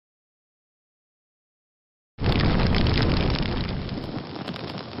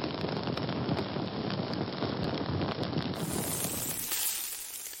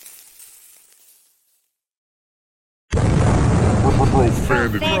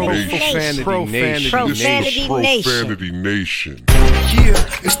Profanity Nation. Yeah,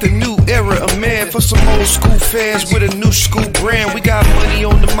 it's the new era of man for some old school fans with a new school brand. We got money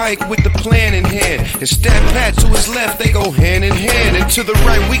on the mic with the plan in hand. And Stat Pat to his left, they go hand in hand. And to the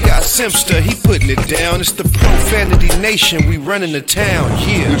right, we got Simpster, he putting it down. It's the Profanity Nation, we running the town,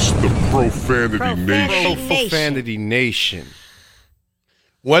 yeah. It's the Profanity Nation. Profanity Nation.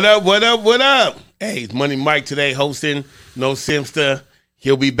 What up, what up, what up? Hey, it's Money Mike today hosting. No Simpster.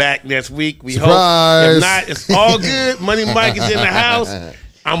 He'll be back next week. We Surprise. hope. If not, it's all good. Money Mike is in the house.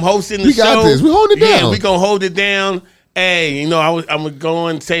 I'm hosting the show. We got this. We holding it down. Yeah, we going to hold it down. Hey, you know, I'm going to go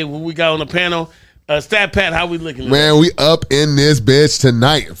and say what we got on the panel. Stat Pat, how we looking? Man, we up in this bitch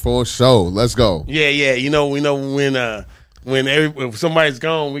tonight for a show. Let's go. Yeah. You know, we know when somebody's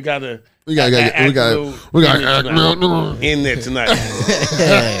gone, we got to. We got in there tonight.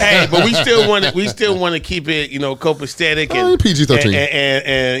 Hey, but we still want to keep it, you know, copacetic and PG-13.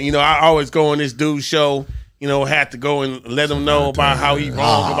 And you know, I always go on this dude's show. You know, have to go and let him know about how he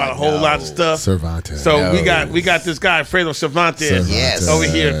wrong about a whole lot of stuff. Cervantes. So we got this guy Fredo Cervantes over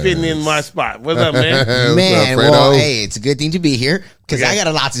here fitting in my spot. What's up, man? Man, well, hey, it's a good thing to be here because I got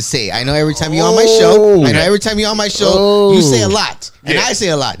a lot to say. I know every time you're on my show, you say a lot, and I say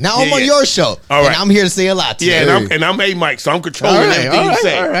a lot. Now I'm on your show, and I'm here to say a lot. And I'm A Mike, so I'm controlling everything you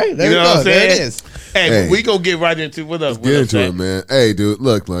say. All right, there you know what I'm saying? There it is. Hey, we gonna get right into what else? Get into it, man. Hey, dude,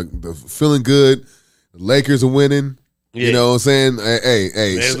 look, feeling good. The Lakers are winning. Yeah. You know what I'm saying? Hey,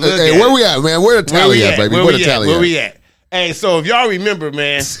 where we at, man? Where the tally at, baby? Where the tally at? Where we at? Hey, so if y'all remember,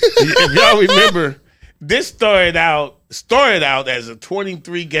 man, this started out as a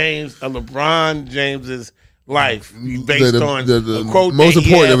 23 games of LeBron James's life based on the quote most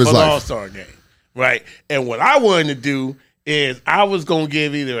important of his life, All-Star game, right? And what I wanted to do is I was going to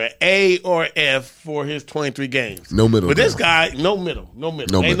give either an A or F for his 23 games. No middle. But this guy, no middle.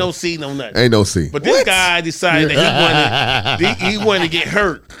 Ain't no C, no nothing. Ain't no C. But this guy decided that he wanted to get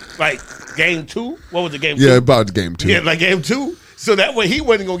hurt. Like game 2? What was the game 2? Yeah, about game 2. Yeah, like game 2. So that way he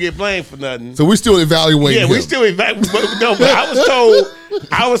wasn't going to get blamed for nothing. So we still evaluating him. Yeah, we still evaluating. But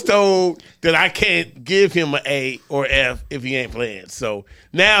I was told that I can't give him an A or F if he ain't playing. So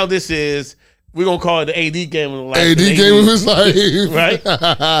now this is... We're going to call it the AD game of the life. AD game of his life. Right?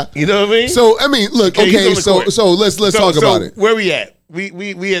 You know what I mean? So, I mean, look, okay, so let's talk about it. Where we at?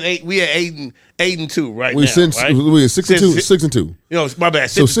 We at 8 and 2 right now. We at 6 and 2. 6 and 2. You know, my bad.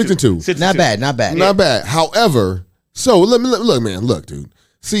 6 and 2. Not bad. Not bad. However, so look, dude.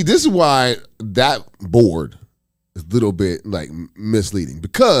 See, this is why that board is a little bit like misleading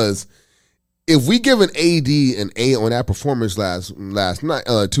because if we give an AD an A on that performance last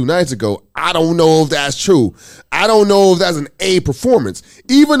night, 2 nights ago, I don't know if that's true. I don't know if that's an A performance.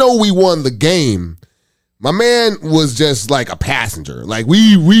 Even though we won the game, my man was just like a passenger. Like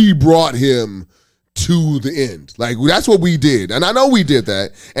we brought him to the end. Like that's what we did, and I know we did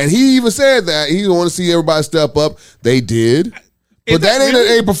that. And he even said that he want to see everybody step up. They did. But that ain't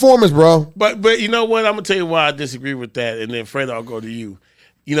an A performance, bro. But you know what? I'm gonna tell you why I disagree with that, and then Fred, I'll go to you.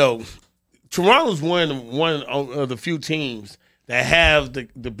 You know, Toronto's one of the few teams that have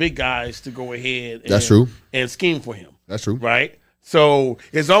the big guys to go ahead and scheme for him. That's true. Right? So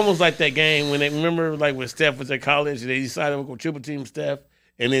it's almost like that game when when Steph was at college, they decided to go triple team Steph,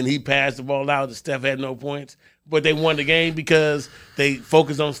 and then he passed the ball out and Steph had no points. But they won the game because they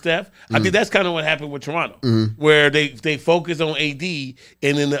focused on Steph. I think that's kind of what happened with Toronto, where they focused on AD,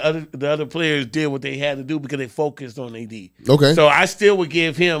 and then the other players did what they had to do because they focused on AD. Okay. So I still would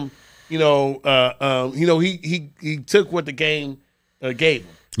give him, he took what the game gave him.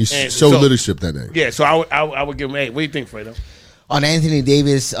 You showed leadership that day. Yeah, so I would give him A. What do you think, Fredo? On Anthony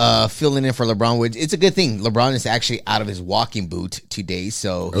Davis filling in for LeBron, it's a good thing. LeBron is actually out of his walking boot today,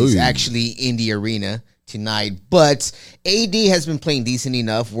 so he's actually in the arena tonight. But AD has been playing decent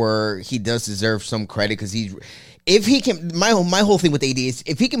enough where he does deserve some credit because if he can, my whole thing with AD is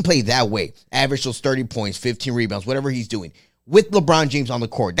if he can play that way, average those 30 points, 15 rebounds, whatever he's doing, with LeBron James on the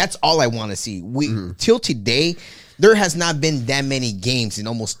court, that's all I want to see. Till today, there has not been that many games in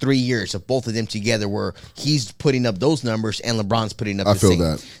almost 3 years of both of them together where he's putting up those numbers and LeBron's putting up the same. I feel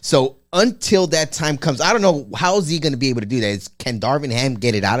that. So until that time comes, I don't know how is he going to be able to do that. Can Darvin Ham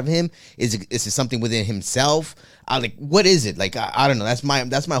get it out of him? Is it something within himself? What is it? I don't know.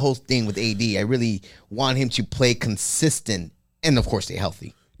 That's my whole thing with AD. I really want him to play consistent and of course stay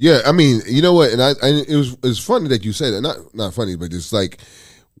healthy. Yeah, I mean, you know what? And it's funny that you say that. Not funny, but it's like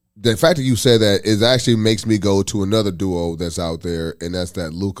the fact that you said that is actually makes me go to another duo that's out there, and that's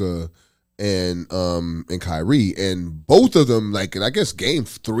that Luka and Kyrie, and both of them, and I guess game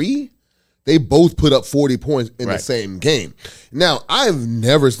 3, They both put up 40 points in the same game. Now, I've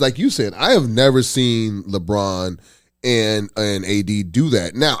never, like you said, I have never seen LeBron and AD do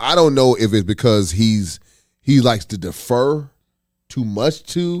that. Now, I don't know if it's because he likes to defer too much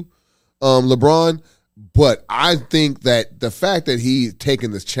to LeBron, but I think that the fact that he's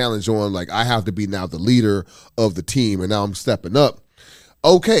taking this challenge on, like, I have to be now the leader of the team, and now I'm stepping up.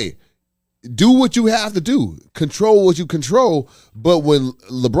 Okay, do what you have to do. Control what you control. But when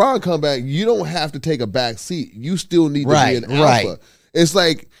LeBron come back, you don't have to take a back seat. You still need to be an alpha. It's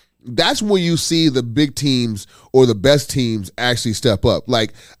like, that's when you see the big teams or the best teams actually step up.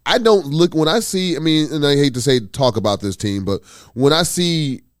 Like, I don't look, when I see, I mean, and I hate to talk about this team, but when I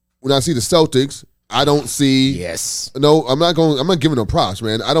see the Celtics, I don't see. Yes. No, I'm not giving them props,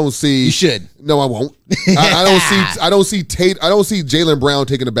 man. I don't see. You should. No, I won't. I don't see Jaylen Brown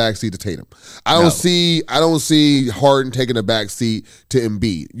taking a backseat to Tatum. I don't see Harden taking a backseat to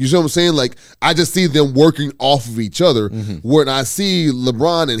Embiid. You see what I'm saying? Like, I just see them working off of each other. When I see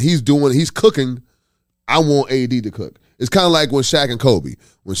LeBron and he's cooking, I want AD to cook. It's kind of like when Shaq and Kobe.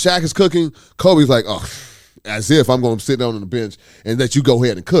 When Shaq is cooking, Kobe's like, oh, as if I'm going to sit down on the bench and let you go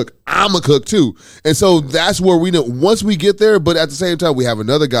ahead and cook. I'm a cook too. And so that's where we know once we get there, but at the same time, we have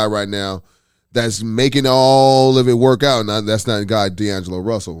another guy right now that's making all of it work out. And that's not a guy, D'Angelo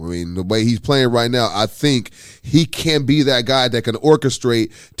Russell. I mean, the way he's playing right now, I think he can be that guy that can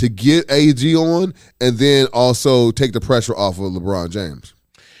orchestrate to get AG on and then also take the pressure off of LeBron James.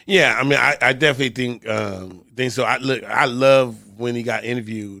 Yeah, I mean, I definitely think so. I love when he got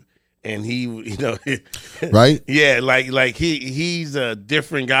interviewed. And he, you know, right? Yeah, like he's a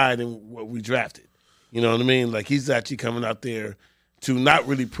different guy than what we drafted. You know what I mean? Like, he's actually coming out there to not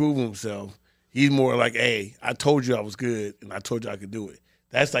really prove himself. He's more like, hey, I told you I was good, and I told you I could do it.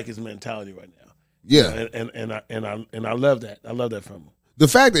 That's like his mentality right now. Yeah, and I love that. I love that from him. The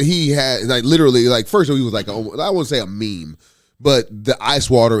fact that he had, like, literally, like, first of all, he was like, I wouldn't say a meme, but the ice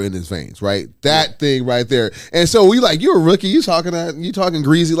water in his veins, right? That thing right there. And so we like, you're a rookie. You talking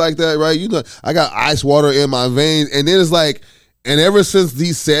greasy like that, right? You know, I got ice water in my veins. And then it's like, and ever since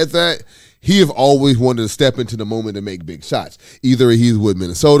he said that, he have always wanted to step into the moment and make big shots. Either he's with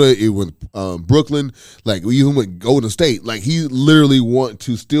Minnesota, he with Brooklyn, like even with Golden State. Like, he literally want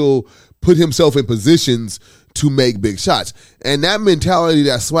to still put himself in positions to make big shots. And that mentality,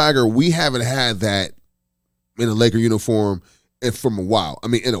 that swagger, we haven't had that in a Laker uniform from a while. I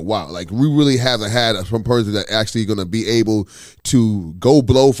mean, in a while. Like, we really haven't had some person that actually going to be able to go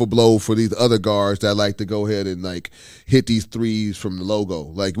blow for these other guards that like to go ahead and, like, hit these threes from the logo.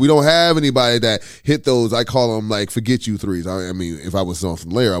 Like, we don't have anybody that hit those, I call them, like, forget you threes. I mean, if I was on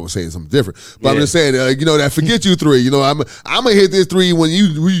from Lair, I would say something different. But I'm just saying, you know, that forget you three. You know, I'm going to hit this three when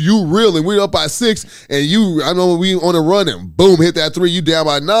you real and we're up by 6 and I know we on a run and boom, hit that three, you down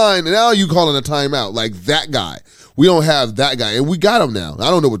by 9, and now you calling a timeout. Like, that guy. We don't have that guy, and we got him now. I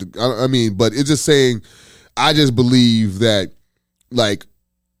don't know what I mean, but it's just saying, I just believe that, like,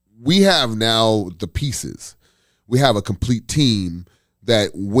 we have now the pieces. We have a complete team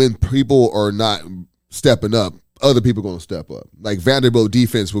that when people are not stepping up, other people are going to step up. Like, Vanderbilt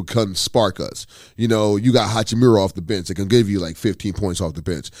defense will come spark us. You know, you got Hachimura off the bench. It can give you like 15 points off the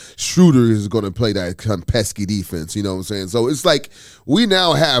bench. Schroeder is going to play that kind of pesky defense, you know what I'm saying? So it's like we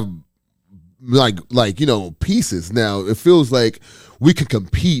now have like you know, pieces now. It feels like we can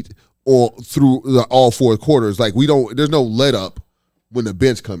compete through all 4 quarters. Like, there's no let up when the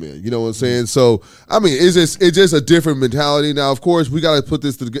bench come in. You know what I'm saying? So I mean, it's just a different mentality. Now, of course, we got to put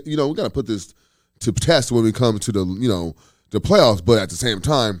this to test when we come to the playoffs. But at the same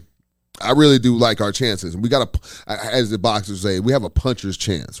time, I really do like our chances. We got as the boxers say, we have a puncher's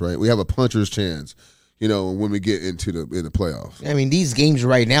chance, right? We have a puncher's chance. You know, when we get in the playoffs. I mean, these games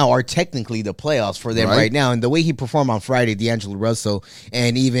right now are technically the playoffs for them right now. And the way he performed on Friday, D'Angelo Russell,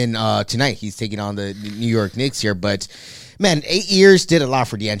 and even tonight, he's taking on the New York Knicks here. But, man, 8 years did a lot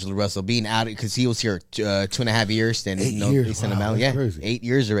for D'Angelo Russell, being out because he was here 2.5 years. Then they sent him out. Yeah, crazy. 8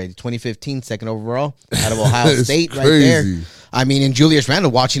 years already. 2015, second overall out of Ohio State right there. I mean, and Julius Randle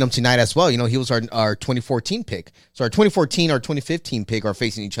watching him tonight as well. You know, he was our 2014 pick. So our 2014, our 2015 pick are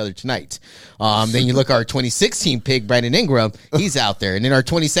facing each other tonight. Then you look at our 2016 pick, Brandon Ingram. He's out there. And then our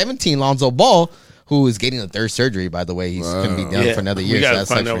 2017, Lonzo Ball, who is getting a third surgery, by the way. He's going to be down for another year. We got to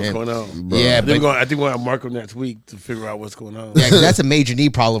so find out what's going on. Bro. Yeah, I think we're going to mark him next week to figure out what's going on. Yeah, because that's a major knee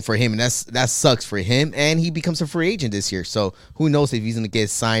problem for him, and that sucks for him. And he becomes a free agent this year. So who knows if he's going to get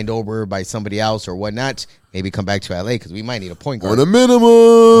signed over by somebody else or whatnot. Maybe come back to LA because we might need a point guard. On a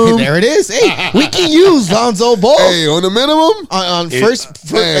minimum. There it is. Hey, we can use Lonzo Ball. Hey, on the minimum? On first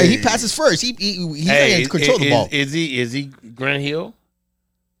he passes first. He control the ball. Is he Grant Hill?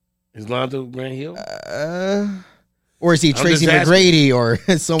 Is Lonzo Grant Hill? Or is he Tracy just asking. McGrady or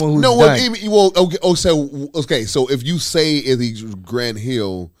someone who's No, done? okay. So if you say is he Grant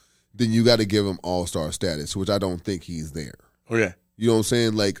Hill, then you got to give him all-star status, which I don't think he's there. Oh yeah. You know what I'm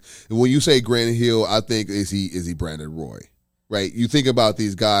saying? Like when you say Grant Hill, I think is he Brandon Roy, right? You think about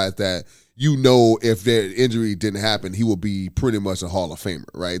these guys that you know if their injury didn't happen, he will be pretty much a Hall of Famer,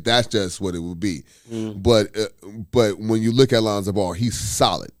 right? That's just what it would be. But when you look at Lonzo Ball, he's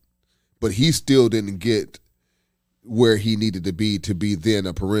solid, but he still didn't get where he needed to be then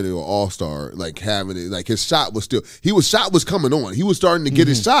a perennial all-star, like having it, like his shot was coming on. He was starting to get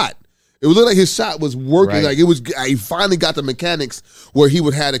his shot. It looked like his shot was working. Right. Like he finally got the mechanics where he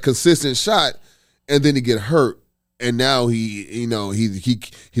would have a consistent shot, and then he get hurt, and now he's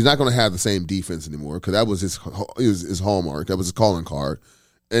not going to have the same defense anymore because that was his hallmark. That was his calling card,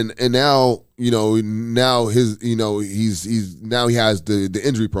 and now he has the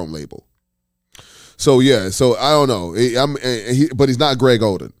injury prone label. So yeah, I don't know. But he's not Greg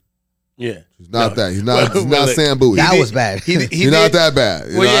Oden. Yeah, he's not that. He's not. He's not Sam Bowie. That was bad. He's not that bad.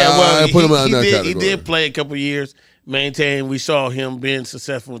 He did play a couple years. Maintain. We saw him being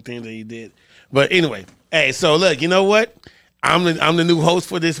successful in things that he did. But anyway, hey. So look, you know what? I'm the new host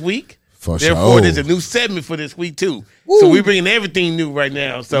for this week. Therefore, there's a new segment for this week too. Woo. So we're bringing everything new right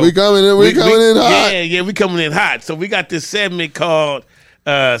now. So we coming in hot. Yeah, we coming in hot. So we got this segment called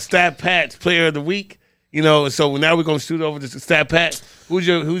Stat Pat's Player of the Week. So now we're gonna shoot over to Stat Pat. Who's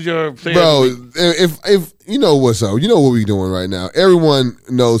your player? Bro, of the week? if you know what's up, you know what we're doing right now. Everyone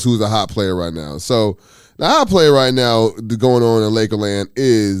knows who's a hot player right now. So the hot player right now going on in Lakerland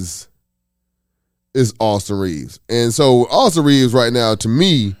is Austin Reeves. And so Austin Reeves right now, to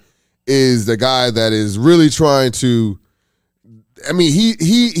me, is the guy that is really trying to. I mean,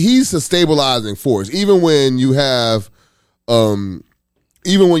 he's a stabilizing force. Even when you have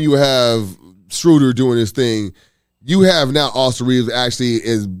Schroeder doing his thing, you have now Austin Reeves actually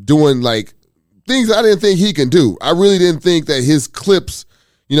is doing like things I didn't think he can do. I really didn't think that his clips,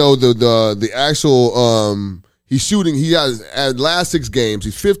 the actual he's shooting. He has at last 6 games,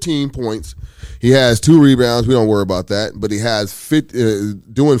 he's 15 points. He has 2 rebounds. We don't worry about that, but he has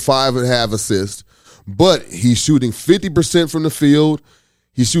doing 5.5 assists. But he's shooting 50% from the field.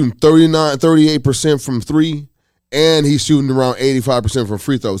 He's shooting 38% from 3. And he's shooting around 85% from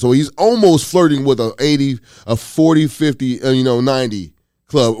free throws. So he's almost flirting with a 40, 50, 90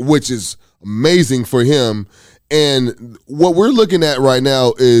 club, which is amazing for him. And what we're looking at right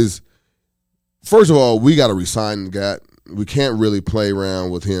now is, first of all, we got to resign the guy. We can't really play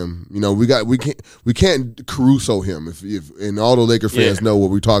around with him. We can't Caruso him. If and all the Laker fans know what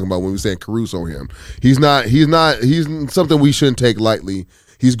we're talking about when we say Caruso him. He's something we shouldn't take lightly.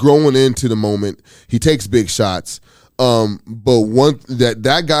 He's growing into the moment. He takes big shots. But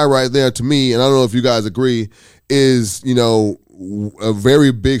that guy right there, to me, and I don't know if you guys agree, is a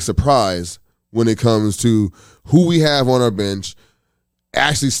very big surprise when it comes to who we have on our bench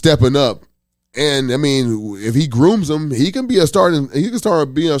actually stepping up. And I mean, if he grooms him, he can start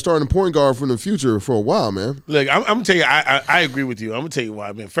being a starting point guard for the future for a while, man. Look, I'm gonna tell you, I agree with you. I'm gonna tell you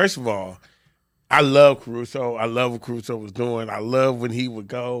why, man. First of all, I love Caruso. I love what Caruso was doing. I love when he would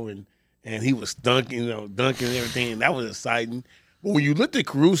go and he was dunking and everything, and that was exciting. But when you looked at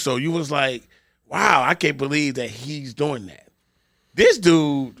Caruso, you was like, wow, I can't believe that he's doing that. This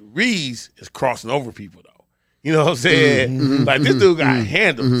dude, Reeves, is crossing over people, though. You know what I'm saying? Like, this dude got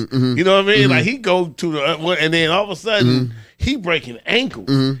handles. You know what I mean? Like, he go to the and then all of a sudden, he breaking ankles.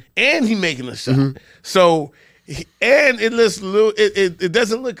 And he making a shot. So, and it looks it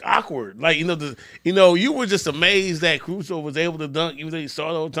doesn't look awkward. Like, you were just amazed that Caruso was able to dunk, even though you saw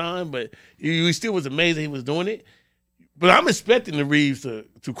it all the time, but you still was amazed that he was doing it. But I'm expecting the Reeves to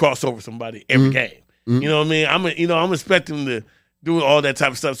cross over somebody every game. You know what I mean? I'm expecting him to do all that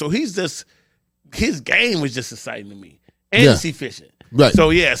type of stuff. So his game was just exciting to me. And he's efficient. Right.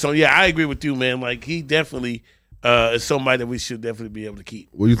 So I agree with you, man. Like, he definitely is somebody that we should definitely be able to keep.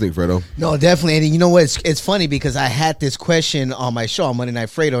 What do you think, Fredo? No, definitely. And you know what? It's funny because I had this question on my show on Monday Night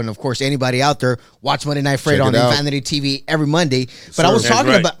Fredo, and of course, anybody out there watch Monday Night Fredo on Vanity TV every Monday. But I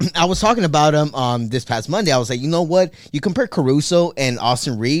was talking about him this past Monday. I was like, you know what? You compare Caruso and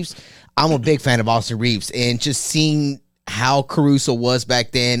Austin Reeves. I'm a big fan of Austin Reeves, and just seeing how Caruso was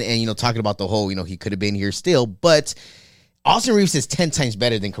back then, and talking about the whole, he could have been here still, but Austin Reeves is 10 times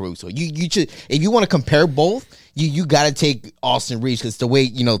better than Caruso. You should, if you want to compare both, you got to take Austin Reeves because the way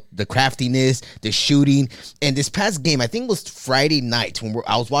the craftiness, the shooting, and this past game, I think it was Friday night when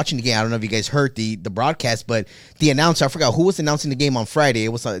I was watching the game. I don't know if you guys heard the broadcast, but the announcer, I forgot who was announcing the game on Friday. It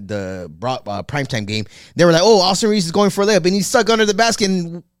was the primetime game. They were like, "Oh, Austin Reeves is going for a layup," and he stuck under the basket.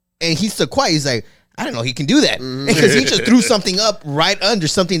 And And he's so quiet. He's like, I don't know, he can do that. Because he just threw something up right under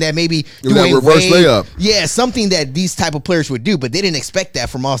something that maybe that reverse layup. Yeah, something that these type of players would do, but they didn't expect that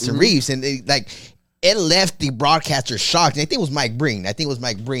from Austin Reeves. And it left the broadcaster shocked. And I think it was Mike Breen.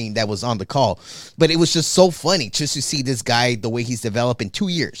 That was on the call. But it was just so funny just to see this guy, the way he's developed in 2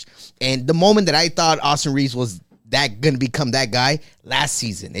 years. And the moment that I thought Austin Reeves was going to become that guy last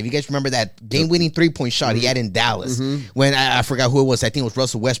season. If you guys remember that game-winning three-point shot he had in Dallas when I forgot who it was. I think it was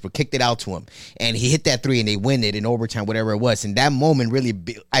Russell Westbrook kicked it out to him, and he hit that three, and they win it in overtime, whatever it was. And that moment really,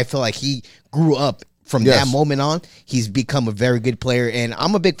 I feel like he grew up from that moment on. He's become a very good player, and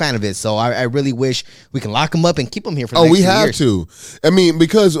I'm a big fan of it. So I really wish we can lock him up and keep him here for the next we few have years. to. I mean,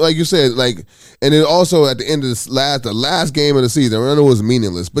 because like you said, and then also at the end of the last game of the season, I know it was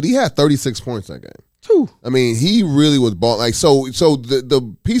meaningless, but he had 36 points that game. I mean, he really was balling. So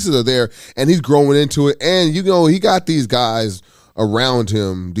the pieces are there, and he's growing into it. And he got these guys around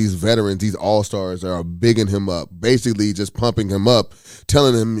him, these veterans, these all-stars that are bigging him up, basically just pumping him up,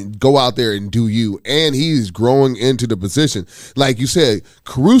 telling him go out there and do you. And he's growing into the position. Like you said,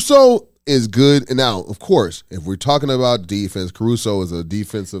 Caruso is good. And now, of course, if we're talking about defense, Caruso is a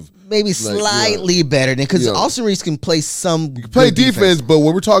defensive. Maybe slightly better than because Austin Reeves can play some. You can play defense, but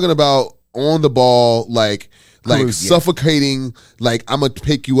when we're talking about on the ball, like suffocating, like I'm gonna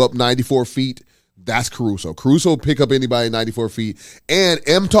pick you up 94 feet. That's Caruso. Caruso pick up anybody 94 feet. And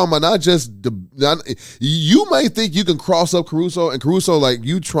I'm talking about not just you might think you can cross up Caruso, and Caruso like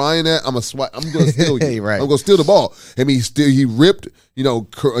you trying that. I'm gonna steal you. Right. I'm gonna steal the ball. I mean, he ripped.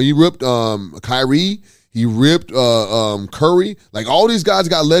 He ripped Kyrie. He ripped Curry. Like all these guys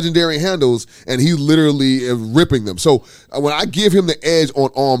got legendary handles, and he literally is ripping them. So when I give him the edge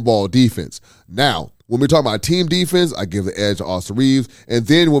on ball defense, now when we're talking about team defense, I give the edge to Austin Reeves. And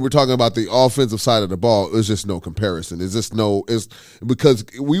then when we're talking about the offensive side of the ball, it's just no comparison. It's because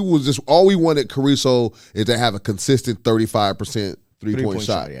all we wanted Caruso is to have a consistent 35% three-point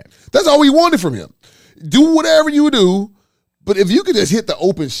shot. Yeah. That's all we wanted from him. Do whatever you do, but if you could just hit the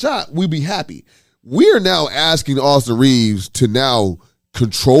open shot, we'd be happy. We are now asking Austin Reeves to now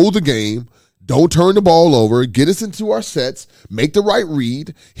control the game, don't turn the ball over, get us into our sets, make the right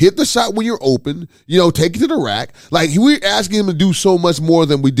read, hit the shot when you're open, take it to the rack. Like, we're asking him to do so much more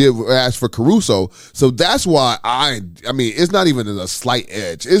than we did ask for Caruso. So that's why it's not even a slight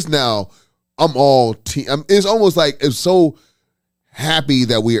edge. It's now, I'm all team. It's almost like it's so happy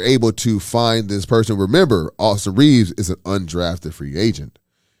that we are able to find this person. Remember, Austin Reeves is an undrafted free agent.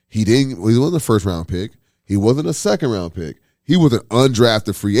 He wasn't a first round pick. He wasn't a second round pick. He was an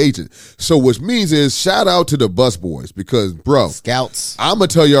undrafted free agent. So what means is shout out to the bus boys because, bro, scouts. I'm going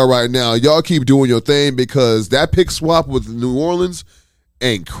to tell y'all right now, y'all keep doing your thing because that pick swap with New Orleans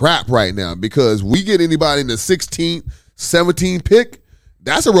ain't crap right now because we get anybody in the 16th, 17th pick,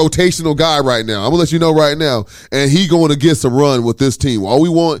 that's a rotational guy right now. I'm going to let you know right now. And he going to get some run with this team. All we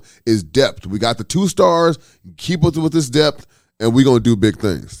want is depth. We got the 2 stars. Keep us with this depth. And we're going to do big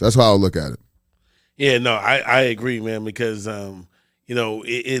things. That's how I look at it. Yeah, no, I agree, man, because,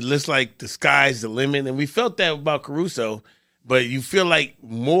 it looks like the sky's the limit. And we felt that about Caruso, but you feel like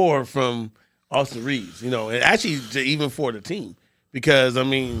more from Austin Reeves, and actually even for the team. Because,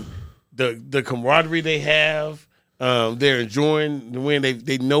 the camaraderie they have, they're enjoying the win.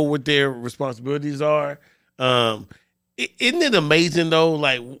 They know what their responsibilities are. Isn't it amazing, though?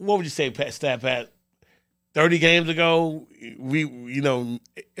 Like, what would you say, Pat? 30 games ago,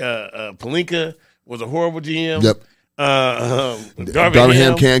 Pelinka was a horrible GM. Yep.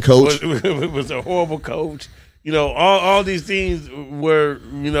 Darvingham can't coach. Was a horrible coach. All these things were,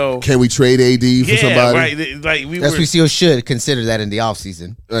 Can we trade AD for somebody? Right. Like we still should consider that in the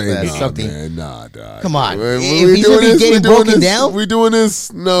offseason. Man, dog. Come on. If he's going to be getting broken down. We doing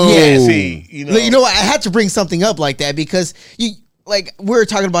this? No. Yeah, see. I had to bring something up like that because we were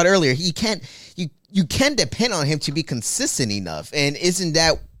talking about earlier, you can't depend on him to be consistent enough. And isn't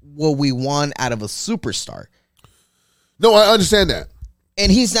that what we want out of a superstar? No, I understand that. And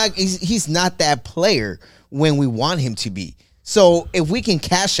he's not that player when we want him to be. So if we can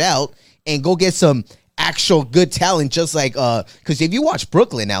cash out and go get some actual good talent, just like because if you watch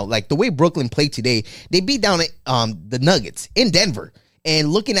Brooklyn now, like the way Brooklyn played today, they beat down the Nuggets in Denver. And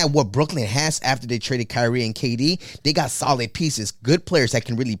looking at what Brooklyn has after they traded Kyrie and KD, they got solid pieces, good players that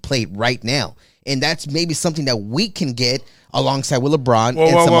can really play right now. And that's maybe something that we can get alongside with LeBron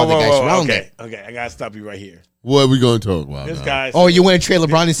and some other guys around it. Okay, I got to stop you right here. What are we going to talk about? This guy. Oh, you want to trade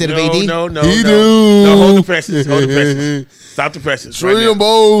LeBron instead of AD? No. He do. No, hold the presses. Stop the presses. Trade them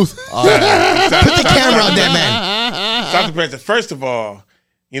both. Put the camera on that man. Stop the presses. First of all,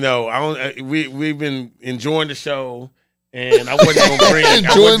 we've been enjoying the show. and I wasn't gonna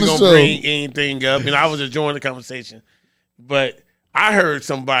Enjoying the show. bring anything up. I was enjoying the conversation, but I heard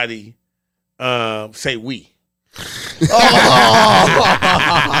somebody say "we." You know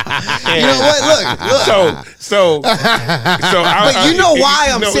what? Look. So But you know why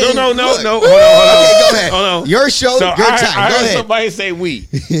I'm saying no. look. Hold Okay, go on. ahead. Hold on. Your show, So your I time. Go heard ahead. somebody say "we,"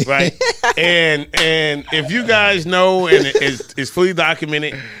 right? and if you guys know, and it's fully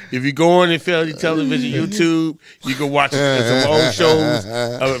documented, if you go on Infidelity Television YouTube, you can watch some old shows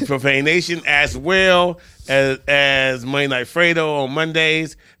of Profane Nation as well as Monday Night Fredo on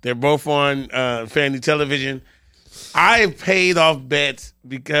Mondays. They're both on Family Television. I've paid off bets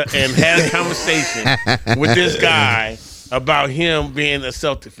and had a conversation with this guy about him being a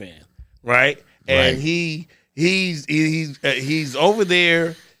Celtic fan, right? And he's over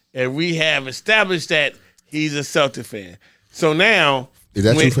there, and we have established that he's a Celtic fan. So now, Is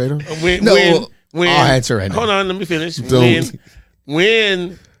that true, Fredo? I'll answer right now. Hold on, let me finish. Don't.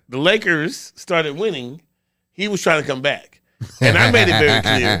 When the Lakers started winning, he was trying to come back, and I made it very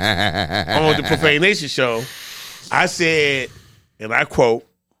clear on the Profane Nation show. I said, and I quote,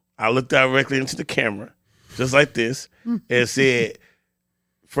 I looked directly into the camera, just like this, and said,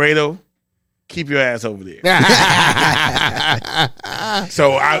 Fredo, keep your ass over there.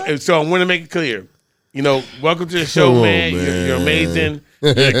 So I want to make it clear. Welcome to the show, Come on, man. You're amazing.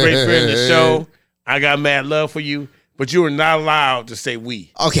 You're a great friend of the show. I got mad love for you. But you are not allowed to say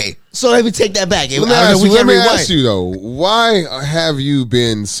 "we." Okay, so let me take that back. Let me ask you though, why have you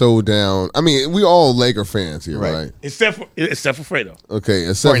been so down? I mean, we all Laker fans here, right? Except for Fredo. Okay,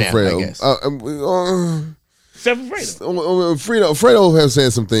 except for Fredo. I guess. Except for Fredo. Fredo has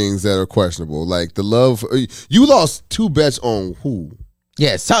said some things that are questionable, like the love. You lost 2 bets on who?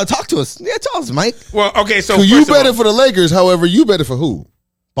 Yes, talk to us. Yeah, tell us, Mike. Well, okay, so you betted for the Lakers. However, you betted for who?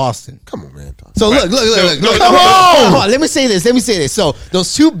 Boston. Come on, man. So look. Come on. Let me say this. So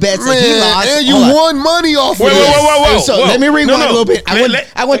those 2 bets that he lost, and you won money off of this. Whoa. So let me rewind a little bit.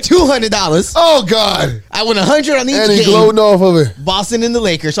 I won $200. Oh God! I won $100 on each And he game. gloating off of it. Boston and the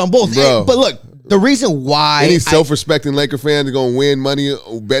Lakers on both. Bro. But look, the reason why Any self-respecting Laker fan is gonna win money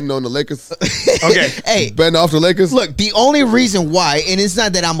betting on the Lakers. Okay. Hey, betting off the Lakers. look, the only reason why, and it's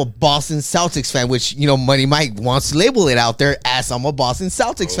not that I'm a Boston Celtics fan, which Money Mike wants to label it out there as I'm a Boston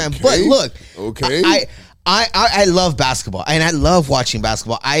Celtics fan. But look, I love basketball and I love watching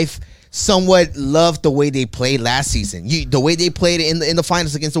basketball. I've somewhat loved the way they played last season. The way they played in the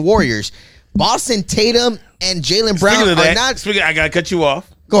finals against the Warriors. Boston, Tatum, and Jaylen Brown are not. I gotta cut you off.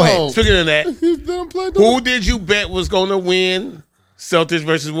 Go ahead. Speaking of that, who did you bet was going to win Celtics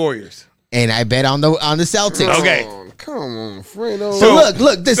versus Warriors? And I bet on the Celtics. Okay. Come on, Fredo. So look,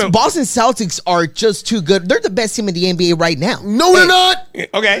 Boston Celtics are just too good. They're the best team in the NBA right now. No, they're not.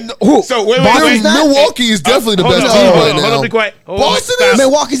 Okay. Who? So wait. Milwaukee is definitely the best team right now. Hold on, be quiet. Boston is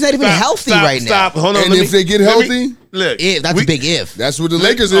Milwaukee's not even healthy right now. Stop. Hold on. And if they get healthy, look, That's a big if. that's what the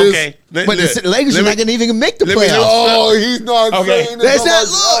Lakers is. Okay. But the Lakers are not going to even make the let me- playoffs. Oh, he's not Okay. saying this. That's on not. my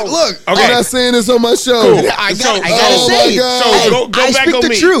show. Look. Okay. I'm not saying this on my show. Cool. I So- gotta oh say my it. God. So Hey, go I back speak on the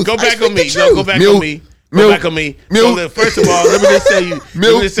me. truth. Go I back speak on the me. No, truth. go back Milk. on me. Go Milk. back on me. Milk. So first of all, let me just tell you. Let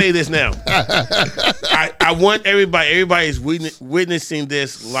Milk. me just say this now. I want everybody is witnessing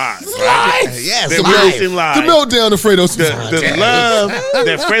this live. Right? Yes, They're live. witnessing The live. meltdown of Fredo. The love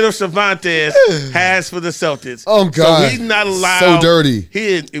that Fredo Cervantes has for the Celtics. Oh, God. So he's not allowed. So dirty.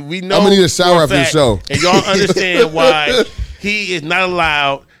 We know. I'm gonna need a shower for after the fact, show. And y'all understand why he is not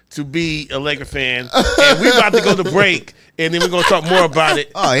allowed to be a Laker fan. And we're about to go to break, and then we're going to talk more about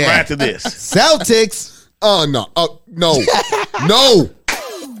it right after this. Celtics. Oh, no. Oh, no. No.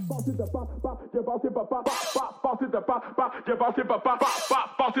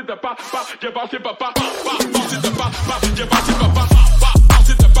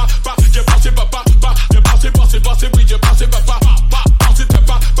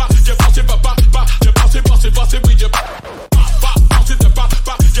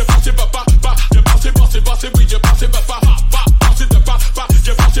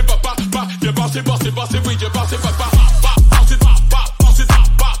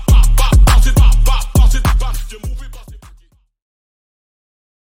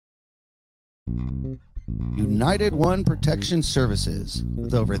 United One Protection Services.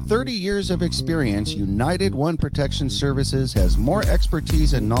 With over 30 years of experience, United One Protection Services has more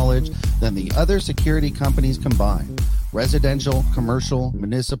expertise and knowledge than the other security companies combined. Residential, commercial,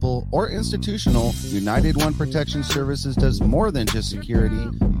 municipal, or institutional, United One Protection Services does more than just security.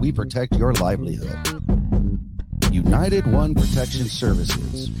 We protect your livelihood. United One Protection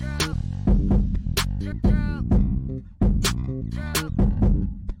Services.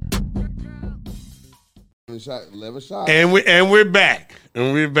 shots. And we're back.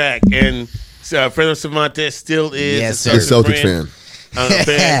 And Fredo Cervantes still is Yes, a sir. Celtics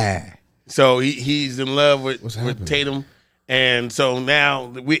fan. So he's in love with Tatum. And so now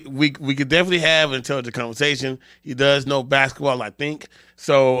we could definitely have an intelligent conversation. He does know basketball, I think.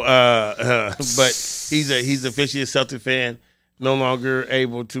 So, but he's officially a Celtic fan, no longer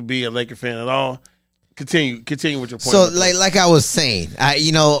able to be a Laker fan at all. Continue with your point. So, like I was saying,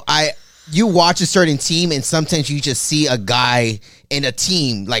 you watch a certain team, and sometimes you just see a guy in a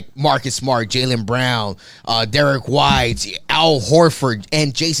team like Marcus Smart, Jaylen Brown, Derek White, Al Horford,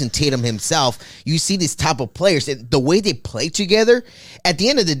 and Jason Tatum himself. You see these type of players, and the way they play together. At the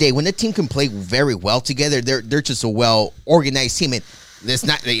end of the day, when the team can play very well together, they're just a well organized team. And let's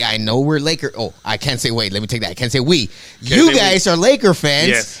not. I know we're Laker. Oh, I can't say wait. Let me take that. I can't say we. You guys are Laker fans.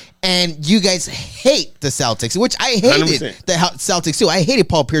 Yes. And you guys hate the Celtics, which I hated 100%. the Celtics too. I hated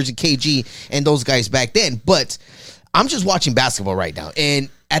Paul Pierce and KG and those guys back then. But I'm just watching basketball right now. And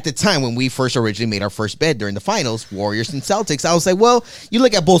at the time when we first originally made our first bet during the finals, Warriors and Celtics, I was like, well, you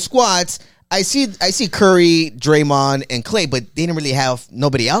look at both squads. I see Curry, Draymond, and Clay, but they didn't really have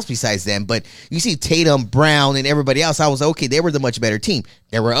nobody else besides them. But you see Tatum, Brown, and everybody else. I was like, okay, they were the much better team.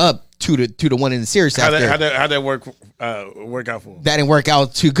 They were up 2-1 in the series. How'd that work out for them? That didn't work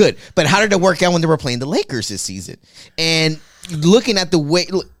out too good. But how did it work out when they were playing the Lakers this season? And looking at the way,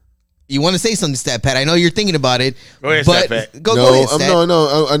 look, you want to say something, Stat Pat? I know you're thinking about it. Go ahead, but Stat Pat. Go ahead,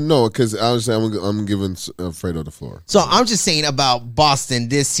 Stat. No, because I was saying I'm giving Fredo the floor. So I'm just saying about Boston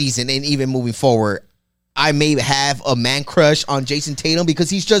this season and even moving forward. I may have a man crush on Jason Tatum because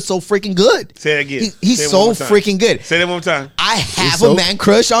he's just so freaking good. Say it again. He's so freaking good. Say that one more time. I have a man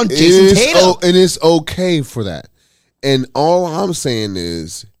crush on Jason Tatum. And it's okay for that. And all I'm saying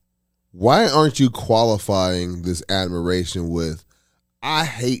is, why aren't you qualifying this admiration with, I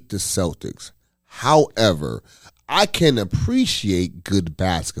hate the Celtics. However, I can appreciate good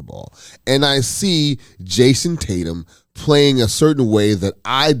basketball. And I see Jason Tatum playing a certain way that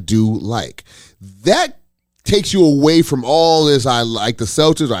I do like. That takes you away from all this, I like the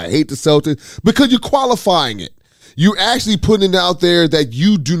Celtics, I hate the Celtics, because you're qualifying it. You're actually putting it out there that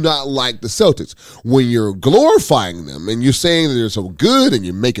you do not like the Celtics. When you're glorifying them and you're saying that they're so good and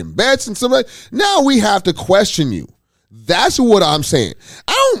you're making bets and stuff like that, now we have to question you. That's what I'm saying.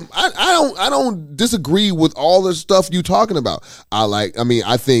 I don't disagree with all the stuff you're talking about.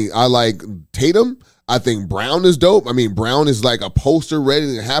 I think I like Tatum. I think Brown is dope. I mean, Brown is like a poster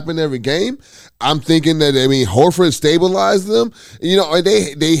ready to happen every game. I'm thinking that, Horford stabilized them.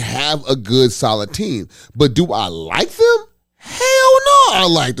 They have a good, solid team. But do I like them? Hell no, I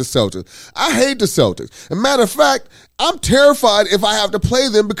like the Celtics. I hate the Celtics. As a matter of fact, I'm terrified if I have to play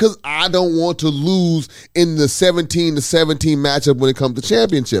them because I don't want to lose in the 17-17 matchup when it comes to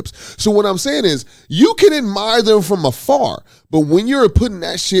championships. So what I'm saying is, you can admire them from afar, but when you're putting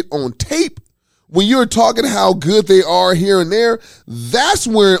that shit on tape, when you're talking how good they are here and there, that's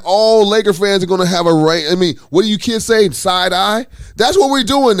when all Laker fans are going to have a right. I mean, what do you kids say? Side eye? That's what we're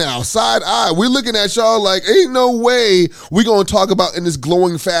doing now. Side eye. We're looking at y'all like, ain't no way we're going to talk about in this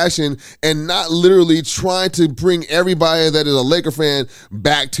glowing fashion and not literally trying to bring everybody that is a Laker fan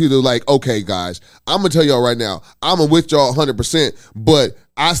back to the like, okay, guys, I'm going to tell y'all right now, I'm with y'all 100%, but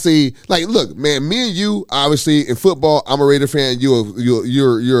I see, like, look, man, me and you, obviously, in football, I'm a Raider fan,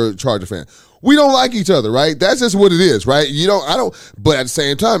 you're a Charger fan. We don't like each other, right? That's just what it is, right? But at the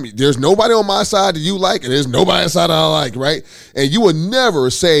same time, there's nobody on my side that you like, and there's nobody on the side that I like, right? And you would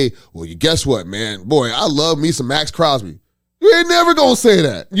never say, well, guess what, man? Boy, I love me some Max Crosby. You ain't never going to say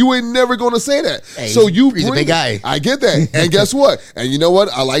that. You ain't never going to say that. Hey, so he's a big guy. I get that. And guess what? And you know what?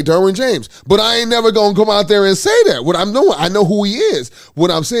 I like Derwin James. But I ain't never going to come out there and say that. What I'm doing, I know who he is.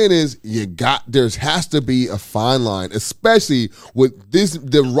 What I'm saying is, there has to be a fine line, especially with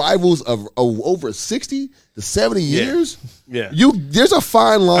the rivals of over 60 to 70 years. Yeah. There's a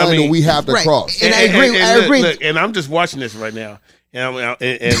fine line that we have to cross. And I agree. Look, and I'm just watching this right now. And I'm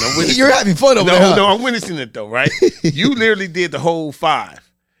witnessing. You're having fun over there. No, I'm witnessing it though, right? You literally did the whole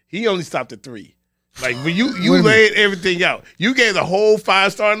 5. He only stopped at 3. Like when you laid everything out, you gave the whole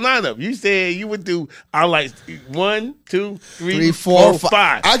 5-star lineup. You said you would do. I like 1, 2, 3, 4,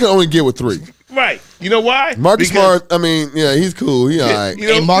 5. I can only get with 3. Right. You know why? Marcus Smart, he's cool. He all right.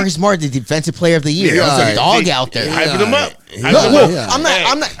 And Marcus Smart, the defensive player of the year. He's a dog out there. Hyping him up. I'm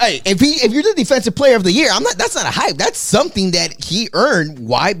not. Hey, if you're the defensive player of the year, I'm not. That's not a hype. That's something that he earned.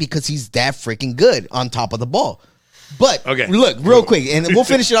 Why? Because he's that freaking good on top of the ball. But look, real quick, and we'll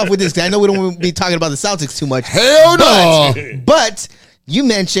finish it off with this. I know we don't want to be talking about the Celtics too much. Hell no. But you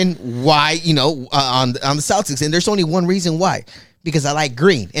mentioned why, on the Celtics, and there's only one reason why. Because I like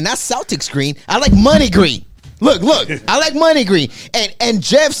green, and not Celtics green. I like money green. Look. I like Money Green. And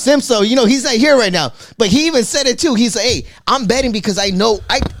Jeff Simpson, he's not here right now, but he even said it too. He's like, hey, I'm betting because I know,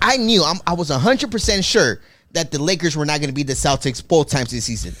 I was 100% sure that the Lakers were not going to beat the Celtics both times this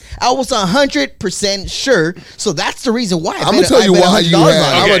season. I was 100% sure. So that's the reason why. I'm going to tell you why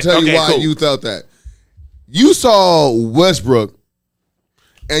you thought that. You saw Westbrook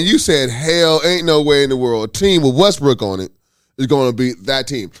and you said, hell, ain't no way in the world a team with Westbrook on it is going to beat that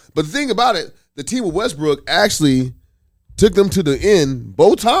team. But the thing about it, the team with Westbrook actually took them to the end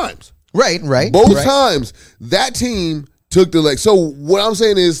both times. Right. Both times. That team took the leg. So what I'm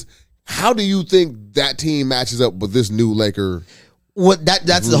saying is, how do you think that team matches up with this new Laker? Well,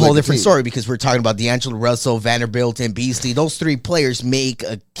 that's the whole different story because we're talking about D'Angelo Russell, Vanderbilt, and Beasley. Those three players make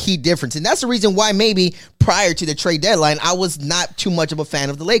a key difference. And that's the reason why maybe prior to the trade deadline, I was not too much of a fan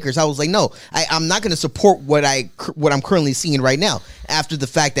of the Lakers. I was like, no, I'm not going to support what I'm currently seeing right now. After the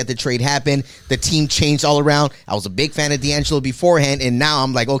fact that the trade happened, the team changed all around. I was a big fan of D'Angelo beforehand, and now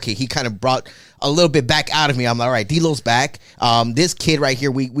I'm like, okay, he kind of brought a little bit back out of me. I'm like, all right, D'Lo's back. This kid right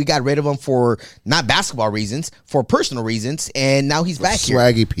here, we got rid of him for not basketball reasons, for personal reasons, and now he's back here.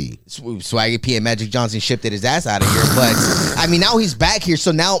 Swaggy P and Magic Johnson shifted his ass out of here, but I mean, now he's back here.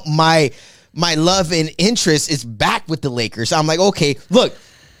 So now my love and interest is back with the Lakers. I'm like, okay, look,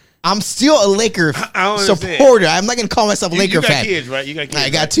 I'm still a Laker supporter. I'm not gonna call myself a Laker fan. You got kids, right? You got kids. I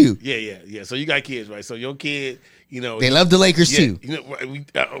got right? two. Yeah. So you got kids, right? So your kid, they love the Lakers too.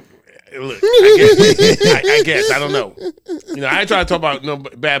 Look, I guess I don't know. I ain't trying to talk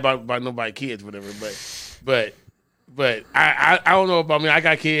about bad about nobody's kids, whatever. But I don't know about me. I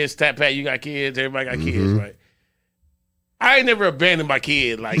got kids. Pat, you got kids. Everybody got kids, right? I ain't never abandoned my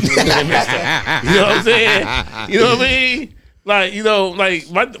kid. Like, you know what I'm saying? You know what I mean? Like,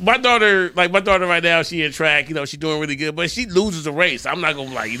 my daughter right now, she in track, she doing really good, but she loses a race. I'm not gonna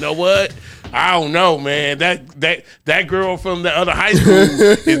be like, you know what? I don't know, man. That girl from the other high school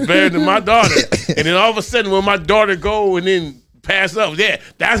is better than my daughter. And then all of a sudden when my daughter go and then pass up,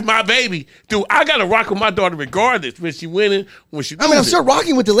 that's my baby. Dude, I gotta rock with my daughter regardless when she winning, when she losing. I'm still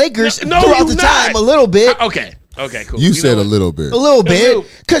rocking with the Lakers throughout the time a little bit. Okay, cool. You said a little bit. A little bit.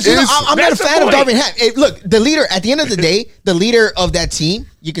 Because I'm not a fan of Darvin Ham. Hey, look, the leader, at the end of the day, the leader of that team,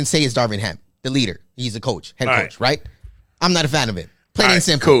 you can say is Darvin Ham. The leader. He's the coach, head coach, right? I'm not a fan of it. Plain and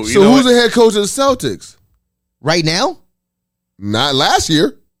simple. Cool. So who's the head coach of the Celtics? Right now? Not last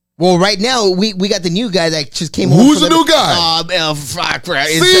year. Well, right now, we got the new guy that just came Who's the new guy? It's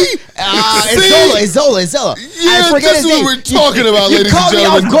Zola. Yeah, that's what we're talking about, ladies and gentlemen. You caught me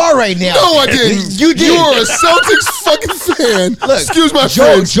off guard right now. No, I didn't. You did. You're a Celtics fucking fan. Look, excuse my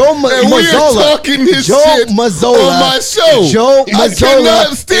French. And we are talking his shit on my show. Joe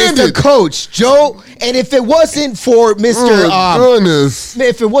Mazzola is the coach. Joe, and if it wasn't for Mr. goodness.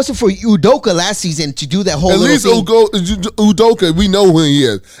 If it wasn't for Udoka last season to do that whole at least Udoka, we know who he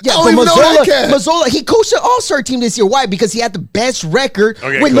is. Yeah, but Mazzola, he coached the All-Star team this year. Why? Because he had the best record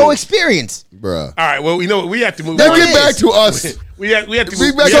with no experience. Bruh. All right, well, we have to move on. Let's get back to us. We have to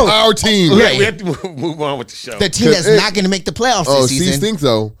move back to our team. Yeah, we have to move on with the show. The team that's not going to make the playoffs this season. Oh, think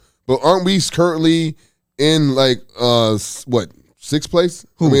so. But aren't we currently in sixth place?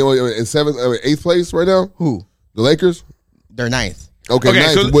 Who? I mean, in eighth place right now? Who? The Lakers? They're ninth. Okay,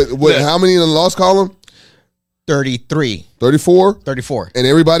 ninth. So with how many in the loss column? 33. 34? 34. And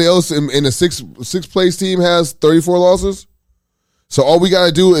everybody else in the sixth place team has 34 losses? So all we got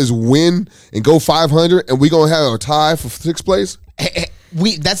to do is win and go 500, and we're going to have a tie for sixth place?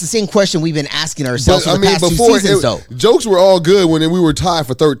 That's the same question we've been asking ourselves for the past 2 seasons, though. Jokes were all good when we were tied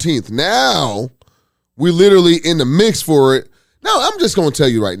for 13th. Now, we're literally in the mix for it. Now, I'm just going to tell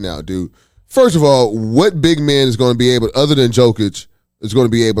you right now, dude. First of all, what big man is going to be able, other than Jokic, is going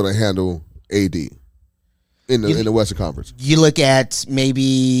to be able to handle AD in the Western Conference? You look at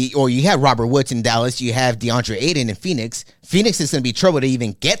you have Robert Woods in Dallas. You have DeAndre Ayton in Phoenix. Phoenix is going to be trouble to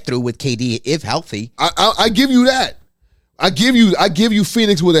even get through with KD if healthy. I give you that. I give you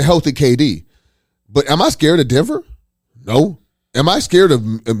Phoenix with a healthy KD. But am I scared of Denver? No. Am I scared of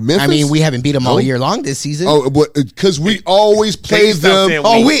Memphis? I mean, we haven't beat them all year long this season. Oh, because we always play them.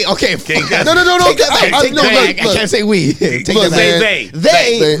 Oh, we? Okay. No. I can't say we. Look, man.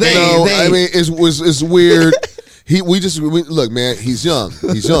 They. I mean, it's weird. Look, man. He's young.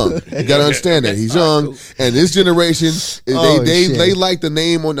 You got to understand that he's young, and this generation, they like the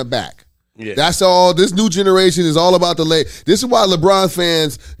name on the back. Yeah. That's all. This new generation is all about the late. This is why LeBron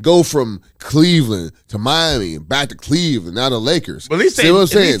fans go from Cleveland to Miami and back to Cleveland, now the Lakers. But at least see what I'm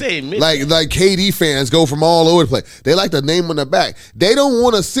saying? Like KD fans go from all over the place. They like the name on the back. They don't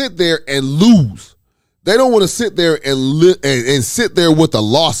want to sit there and lose. They don't want to sit there and sit there with the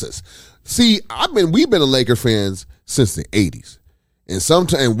losses. See, we've been a Laker fans since the 80s.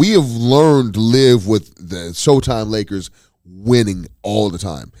 And we have learned to live with the Showtime Lakers winning all the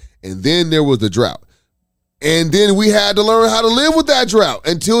time. And then there was the drought. And then we had to learn how to live with that drought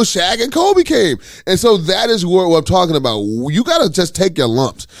until Shaq and Kobe came. And so that is what I'm talking about. You got to just take your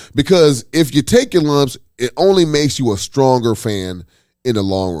lumps, because if you take your lumps, it only makes you a stronger fan in the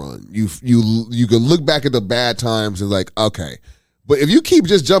long run. You can look back at the bad times and like, okay. But if you keep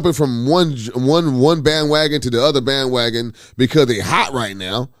just jumping from one bandwagon to the other bandwagon because they're hot right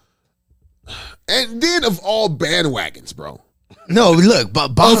now, and then of all bandwagons, bro. No, look,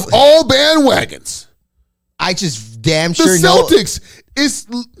 but of all bandwagons, I just damn the sure Celtics is.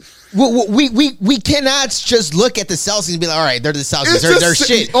 We cannot just look at the Celtics and be like, all right, they're the Celtics. They're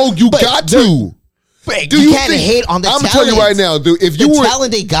shit. Oh, you got to. But you can't hate on the talent. I'm gonna tell you right now, dude. If you the were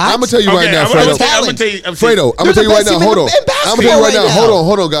talent they got, I'm gonna tell you right now, Fredo. Fredo, I'm gonna tell you right now. Hold on. I'm gonna tell you right now.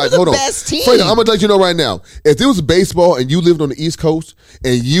 Hold on, guys. Hold on. Fredo, I'm gonna let you know right now. If there was baseball and you lived on the East Coast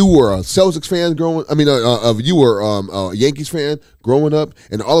and you were a Celtics fan you were a Yankees fan growing up,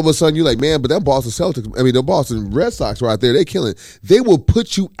 and all of a sudden you're like, man, but that Boston Celtics, the Boston Red Sox are out there, they killing. They will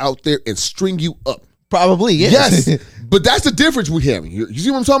put you out there and string you up. Probably, yes. Yes. But that's the difference we have. You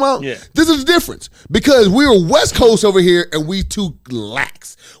see what I'm talking about? Yeah. This is the difference. Because we're West Coast over here and we too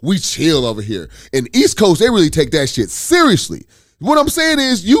lax. We chill over here. And East Coast, they really take that shit seriously. What I'm saying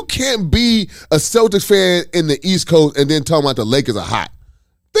is you can't be a Celtics fan in the East Coast and then talking about the Lakers are hot.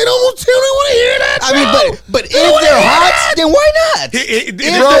 They don't want to hear that. I mean, but if they're hot, then why not? If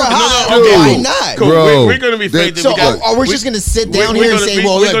they're hot, why not? Cool. Bro, we're going to be fake. So are we just going to sit down here and say,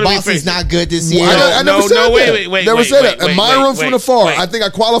 well, look, Boston's not good this year? I never said that. Wait. Never said that. Admiring from afar. Wait. I think I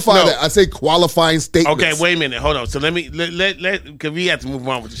qualify that. I say qualifying statements. Okay, wait a minute. Hold on. So let because we have to move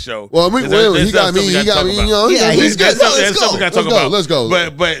on with the show. Well, he got me. Yeah, he's good. Let's go.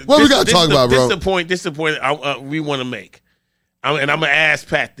 But what we got to talk about, bro? This is the point we want to make. And I'm going to ask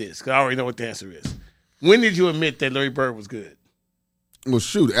Pat this, because I already know what the answer is. When did you admit that Larry Bird was good? Well,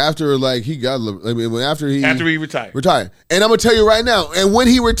 shoot, after he retired. And I'm going to tell you right now, and when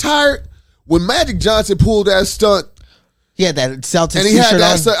he retired, when Magic Johnson pulled that stunt. He had that Celtics and he had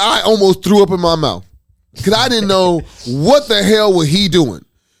that stunt, I almost threw up in my mouth. Because I didn't know what the hell was he doing.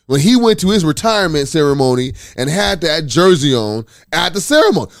 When he went to his retirement ceremony and had that jersey on at the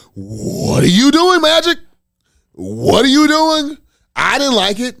ceremony. What are you doing, Magic? What are you doing? I didn't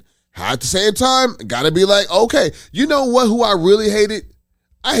like it. At the same time, got to be like, okay, you know what? Who I really hated?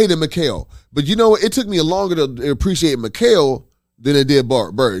 I hated McHale. But you know what? It took me longer to appreciate McHale than it did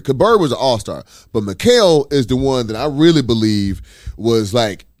Bird. Because Bird was an all-star. But McHale is the one that I really believe was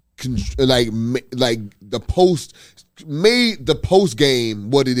like the post, made the post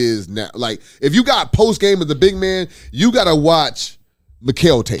game what it is now. Like, if you got post game as a big man, you got to watch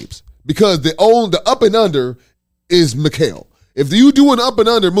McHale tapes. Because the up and under is McHale. If you do an up and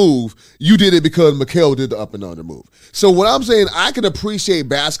under move, you did it because McHale did the up and under move. So what I'm saying, I can appreciate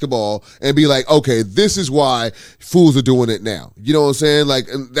basketball and be like, okay, this is why fools are doing it now. You know what I'm saying? Like,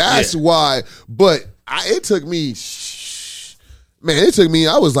 and that's why. But it took me.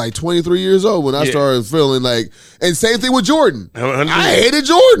 I was like 23 years old when I started feeling like, and same thing with Jordan. 100%. I hated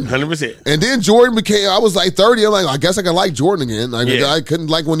Jordan. 100%. And then Jordan I was like 30. I'm like, I guess I can like Jordan again. I couldn't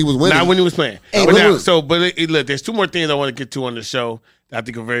like when he was winning. Not when he was playing. Hey, look, there's two more things I want to get to on the show that I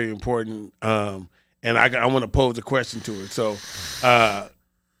think are very important. And I want to pose a question to it. So,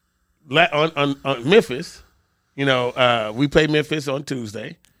 on Memphis, we played Memphis on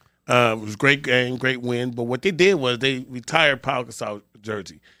Tuesday. It was a great game, great win. But what they did was they retired Pau Gasol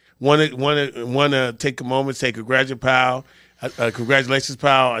jersey. Want to take a moment, say congratulations,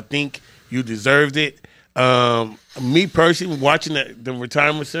 Pau. I think you deserved it. Me personally, watching the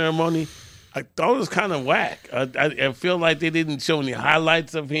retirement ceremony, I thought it was kind of whack. I feel like they didn't show any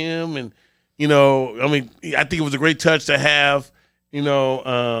highlights of him, and I think it was a great touch to have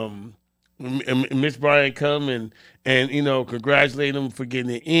Mitch Bryant come and congratulate him for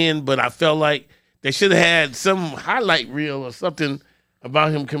getting it in. But I felt like they should have had some highlight reel or something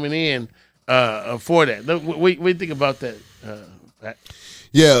about him coming in for that. What do you think about that, Pat?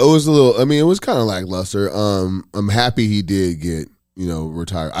 Yeah, it was it was kind of lackluster. I'm happy he did get,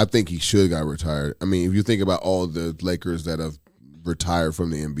 retired. I think he should have got retired. I mean, if you think about all the Lakers that have retired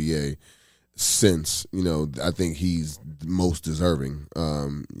from the NBA since, I think he's most deserving.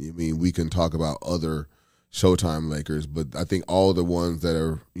 We can talk about other Showtime Lakers, but I think all the ones that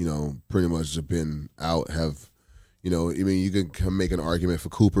are, pretty much have been out have, you can make an argument for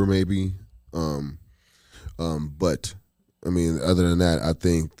Cooper maybe. But, other than that, I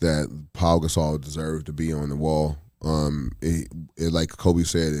think that Pau Gasol deserved to be on the wall. Like Kobe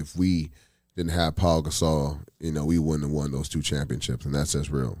said, if we didn't have Paul Gasol, we wouldn't have won those 2 championships, and that's just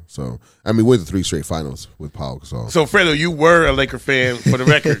real. So, I mean, we're the 3 straight finals with Paul Gasol. So, Fredo, you were a Laker fan, for the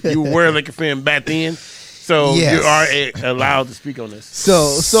record. You were a Laker fan back then, so Yes. you are allowed to speak on this.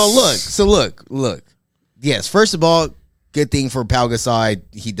 So look. Yes, first of all, good thing for Pau Gasol.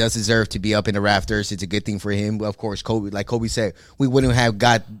 He does deserve to be up in the rafters. It's a good thing for him. Of course, like Kobe said, we wouldn't have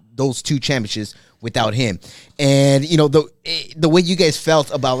got those 2 championships without him. And, the way you guys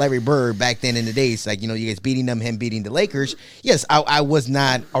felt about Larry Bird back then in the days, like, you guys beating him beating the Lakers. Yes, I was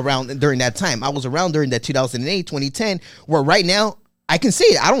not around during that time. I was around during that 2008, 2010, where right now, I can say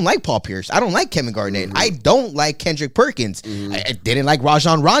it. I don't like Paul Pierce. I don't like Kevin Garnett. Mm-hmm. I don't like Kendrick Perkins. Mm-hmm. I didn't like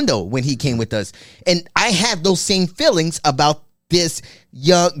Rajon Rondo when he came with us. And I have those same feelings about this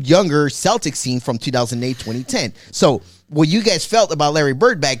younger Celtics scene from 2008, 2010. So what you guys felt about Larry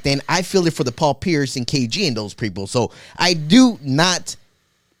Bird back then, I feel it for the Paul Pierce and KG and those people. So I do not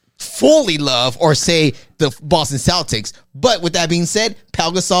fully love or say the Boston Celtics. But with that being said,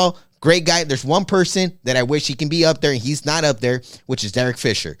 Pau Gasol, great guy. There's one person that I wish he can be up there, and he's not up there, which is Derek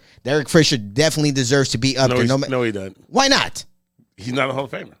Fisher. Derek Fisher definitely deserves to be up there. No, he doesn't. Why not? He's not a Hall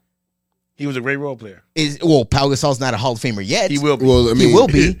of Famer. He was a great role player. Pau Gasol's not a Hall of Famer yet. He will be. Well, I mean, he will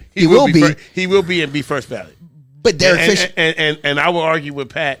be. He will be. He will be and be first ballot. But Derek Fisher, and I will argue with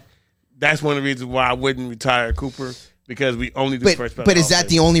Pat. That's one of the reasons why I wouldn't retire Cooper, because we only do first ballot. But is that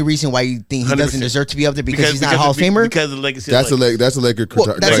the only reason why you think he 100%. doesn't deserve to be up there because he's not a Hall of Famer? Because of the legacy. That's a Laker. That's a Laker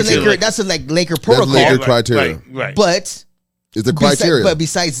protocol. That's Laker criteria. Right. But it's a criteria. But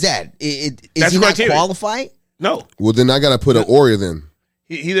besides that, is That's he not criteria. qualified? No. Well, then I got to put up Ori then.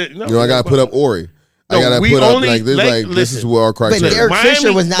 No. I got to put up Ori. I got to put up this is where our criteria. But Derek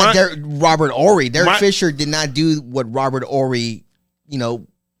Fisher was not Robert Horry. Derek Fisher did not do what Robert Horry,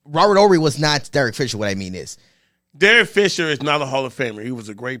 Robert Horry was not Derek Fisher. What I mean is, Derek Fisher is not a Hall of Famer. He was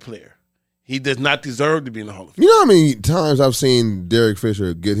a great player. He does not deserve to be in the Hall of Fame. You know how many times I've seen Derek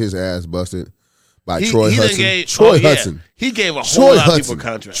Fisher get his ass busted by Troy Hudson? Hudson. He gave a whole lot of people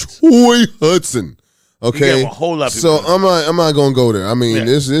contracts. Troy Hudson. Okay, he gave a whole lot of people contracts. I'm not gonna go there. I mean, I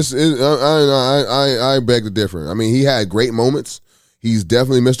beg to differ. I mean, he had great moments. He's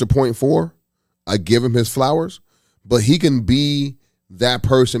definitely Mr. Point 4. I give him his flowers, but he can be that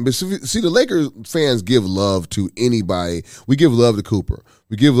person. But see, the Lakers fans give love to anybody. We give love to Cooper.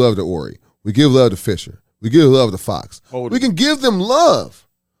 We give love to Ori. We give love to Fisher. We give love to Fox. We can give them love,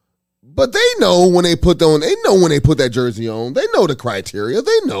 but they know when they put that jersey on. They know the criteria.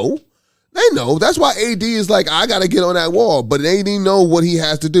 They know. That's why AD is like, I got to get on that wall. But AD know what he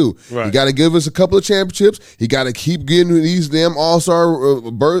has to do. Right. He got to give us a couple of championships. He got to keep getting these damn all-star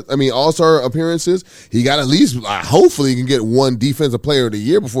appearances. He got at least, hopefully, he can get one defensive player of the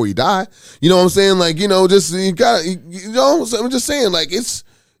year before he die. You know what I'm saying? Like, I'm just saying, like, it's.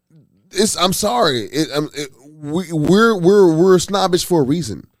 I'm sorry. We're snobbish for a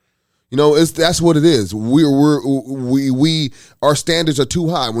reason. That's what it is. Our standards are too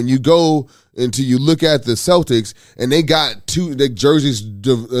high. When you go into you look at the Celtics and they got the jerseys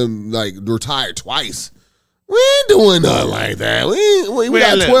retired twice. We ain't doing nothing like that. We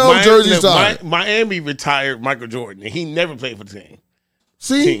got 12 jerseys. Miami retired Michael Jordan, and he never played for the team.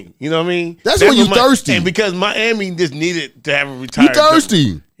 See, you know what I mean? That's when you thirsty, and because Miami just needed to have a retired. You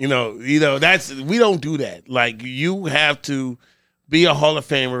thirsty. That's we don't do that. Like, you have to be a Hall of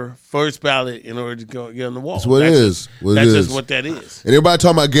Famer, first ballot, in order to get on the wall. That's what it is. That's just what that is. And everybody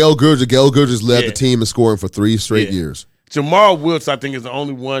talking about Gail Gurgis. Gail Gurgis led the team in scoring for 3 straight years. Jamal Wilkes, I think, is the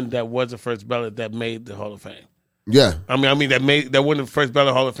only one that was the first ballot that made the Hall of Fame. Yeah. I mean that wasn't the first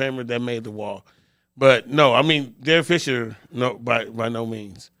ballot Hall of Famer that made the wall. But no, I mean, Derek Fisher, no, by no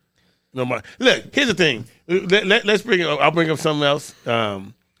means. No, look, here's the thing. Let's bring it up. I'll bring up something else. There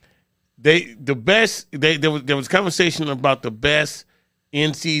was conversation about the best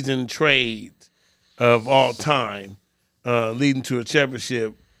in-season trade of all time, leading to a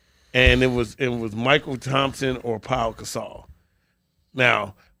championship, and it was Michael Thompson or Pau Gasol.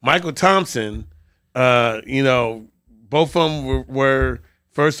 Now, Michael Thompson, both of them were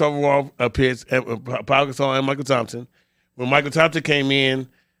first overall picks, Pau Gasol and Michael Thompson. When Michael Thompson came in,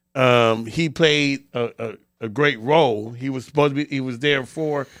 he played a great role. He was there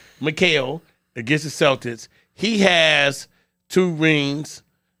for McHale against the Celtics. He has 2 rings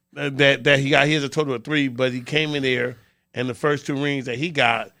that he got. He has a total of 3, but he came in there, and the first 2 rings that he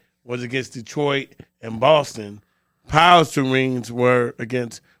got was against Detroit and Boston. Pau's 2 rings were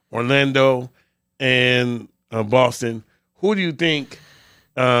against Orlando and Boston. Who do you think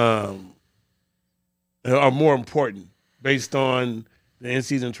are more important based on the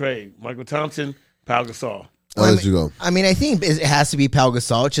in-season trade? Michael Thompson, Pau Gasol. I'll let you go. I mean, I think it has to be Pau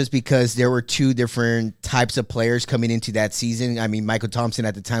Gasol just because there were two different types of players coming into that season. I mean, Michael Thompson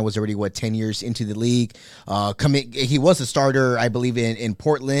at the time was already, 10 years into the league. He was a starter, I believe, in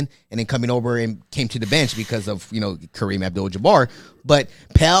Portland, and then coming over and came to the bench because of, Kareem Abdul-Jabbar. But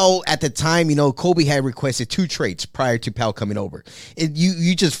Pau at the time, Kobe had requested 2 trades prior to Pau coming over.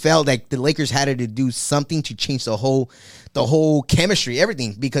 You just felt like the Lakers had to do something to change the whole chemistry,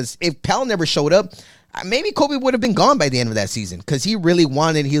 everything. Because if Pau never showed up, maybe Kobe would have been gone by the end of that season because he really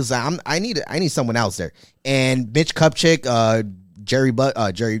wanted. He was like, I need someone else there. And Mitch Kupchak, Jerry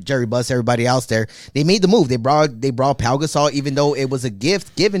Buss, everybody else there, they made the move. They brought Pau Gasol, even though it was a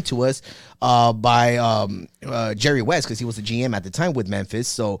gift given to us by Jerry West because he was the GM at the time with Memphis.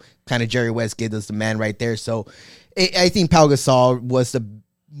 So kind of Jerry West gave us the man right there. So I think Pau Gasol was the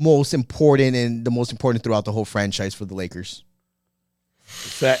most important and the most important throughout the whole franchise for the Lakers.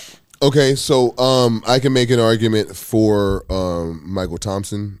 Fact. Okay, so I can make an argument for Michael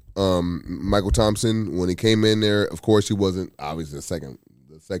Thompson. Michael Thompson, when he came in there, of course, he wasn't obviously the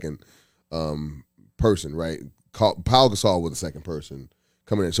second person, right? Pau Gasol was the second person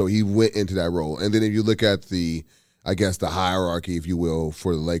coming in, so he went into that role. And then if you look at the hierarchy, if you will,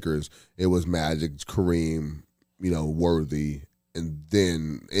 for the Lakers, it was Magic, Kareem, Worthy, and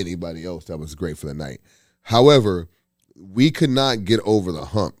then anybody else that was great for the night. However, we could not get over the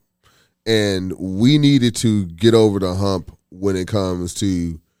hump. And we needed to get over the hump when it comes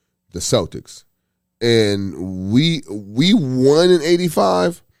to the Celtics. And we won in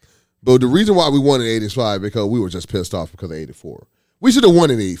 85, but the reason why we won in 85 because we were just pissed off because of 84. We should have won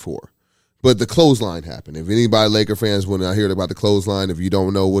in 84. But the clothesline happened. If anybody Laker fans, when I hear about the clothesline, if you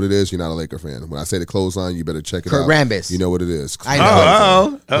don't know what it is, you're not a Laker fan. When I say the clothesline, you better check it out. Kurt Rambis. You know what it is. I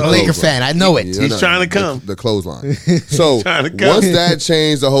know. I'm a Laker fan. I know it. He's trying to come. The clothesline. So once that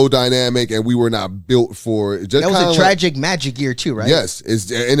changed the whole dynamic, and we were not built for it. Just that was a tragic Magic year too, right? Yes, it's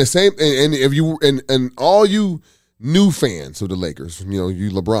in the same. And if you and all you new fans of the Lakers,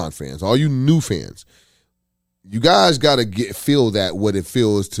 you LeBron fans, all you new fans. You guys got to feel that what it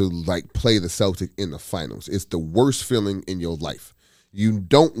feels to play the Celtics in the finals. It's the worst feeling in your life. You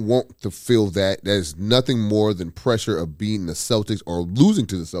don't want to feel that. There's nothing more than pressure of beating the Celtics or losing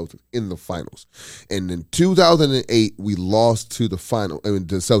to the Celtics in the finals. And in 2008, we lost to the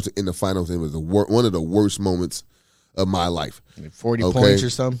Celtics in the finals. And it was one of the worst moments of my life. 40 points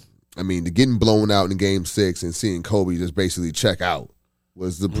or something. I mean, getting blown out in Game 6 and seeing Kobe just basically check out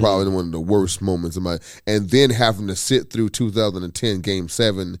was probably one of the worst moments of my, and then having to sit through 2010 Game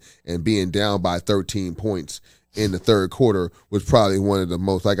 7 and being down by 13 points in the third quarter was probably one of the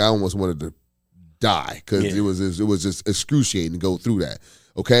most, I almost wanted to die because it was just excruciating to go through that.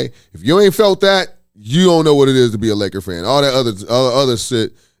 Okay, if you ain't felt that, you don't know what it is to be a Laker fan. All that other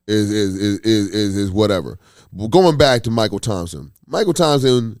shit is whatever. But going back to Michael Thompson. Michael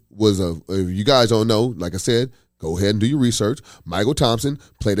Thompson was if you guys don't know, like I said, go ahead and do your research. Michael Thompson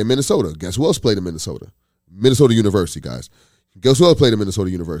played in Minnesota. Guess who else played in Minnesota? Minnesota University, guys. Guess who else played in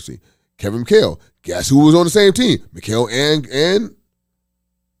Minnesota University? Kevin McHale. Guess who was on the same team? McHale and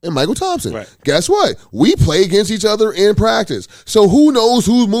Michael Thompson. Right. Guess what? We play against each other in practice. So who knows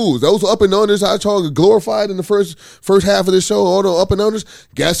who moves? Those up and unders I talk glorified in the first half of the show, all the up and unders.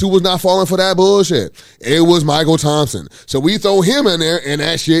 Guess who was not falling for that bullshit? It was Michael Thompson. So we throw him in there, and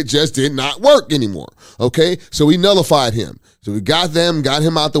that shit just did not work anymore. Okay? So we nullified him. So we got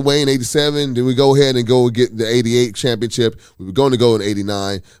him out the way in 87. Then we go ahead and go get the 88 championship. We were going to go in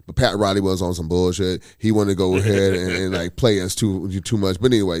 89, but Pat Riley was on some bullshit. He wanted to go ahead and play us too much.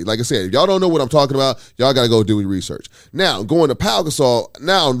 But anyway, like I said, if y'all don't know what I'm talking about, y'all got to go do your research. Now, going to Pau Gasol.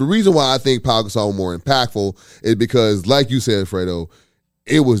 Now, the reason why I think Pau Gasol was more impactful is because, like you said, Fredo,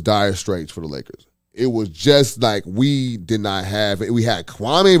 it was dire straits for the Lakers. It was just like we did not have it. We had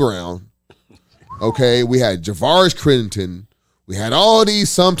Kwame Brown. Okay, we had Javaris Crittenton. We had all these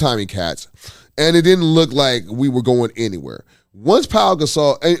sometimey cats, and it didn't look like we were going anywhere. Once Pau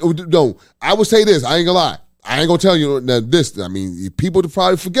Gasol, no, I would say this. I ain't gonna lie. I ain't gonna tell you this. I mean, people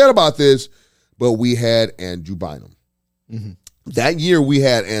probably forget about this, but we had Andrew Bynum. Mm-hmm. That year we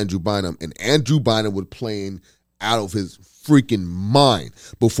had Andrew Bynum, and Andrew Bynum was playing out of his freaking mind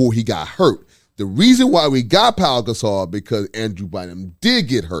before he got hurt. The reason why we got Pau Gasol because Andrew Bynum did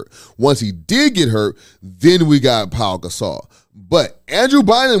get hurt. Once he did get hurt, then we got Pau Gasol. But Andrew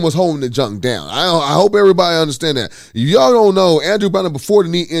Bynum was holding the junk down. I hope everybody understand that. If y'all don't know, Andrew Bynum before the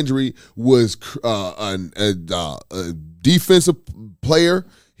knee injury was a defensive player.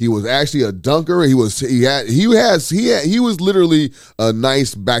 He was actually a dunker. He was literally a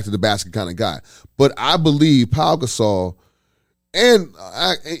nice back to the basket kind of guy. But I believe Pau Gasol And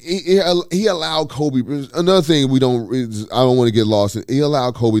he allowed Kobe. Another thing I don't want to get lost in. He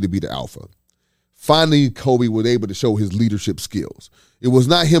allowed Kobe to be the alpha. Finally, Kobe was able to show his leadership skills. It was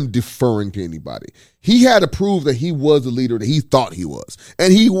not him deferring to anybody. He had to prove that he was the leader that he thought he was,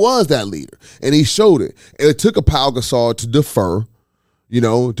 and he was that leader, and he showed it. And it took a Pau Gasol to defer,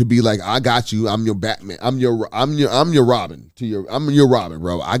 to be like, I got you. I'm your Batman. I'm your Robin. I'm your Robin,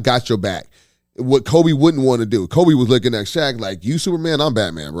 bro. I got your back. What Kobe wouldn't want to do. Kobe was looking at Shaq like, you Superman, I'm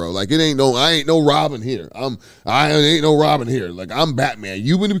Batman, bro. Like, I ain't no Robin here. I ain't no Robin here. Like, I'm Batman.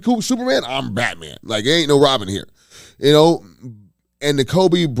 You want to be cool Superman? I'm Batman. Like, ain't no Robin here. And the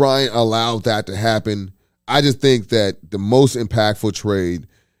Kobe Bryant allowed that to happen. I just think that the most impactful trade,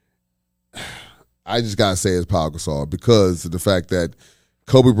 I just got to say, is Pau Gasol, because of the fact that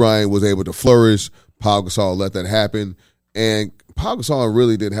Kobe Bryant was able to flourish. Pau Gasol let that happen. And Pau Gasol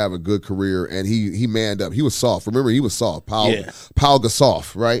really did have a good career, and he manned up. He was soft. Remember, he was soft. Pau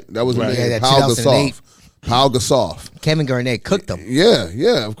Gasol, right? That was his name. Pau Gasol. Pau Gasol. Kevin Garnett cooked him.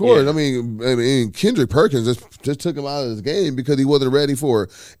 Yeah, of course. Yeah. I mean, Kendrick Perkins just took him out of his game because he wasn't ready for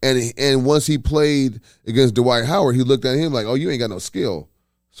it. And once he played against Dwight Howard, he looked at him like, oh, you ain't got no skill.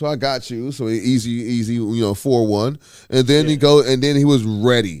 So I got you. So easy, 4-1. And then he was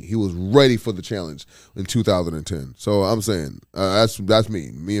ready. He was ready for the challenge in 2010. So I'm saying that's me.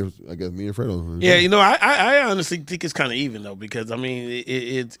 I guess me and Fredo. Yeah, I honestly think it's kind of even though, because I mean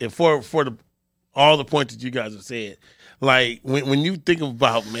it's for all the points that you guys have said. Like when you think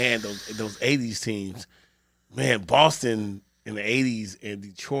about, man, those 80s teams, man, Boston in the 80s and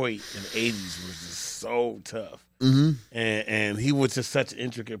Detroit in the 80s was just so tough. Mm-hmm. And he was just such an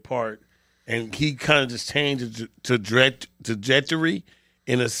intricate part, and he kind of just changed the trajectory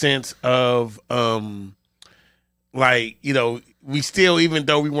in a sense of we still, even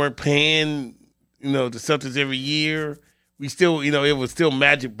though we weren't paying the Celtics every year, we still it was still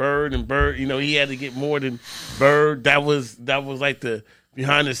Magic Bird, and Bird he had to get more than Bird. That was like the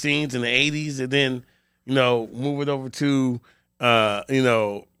behind the scenes in the 80s, and then move it over to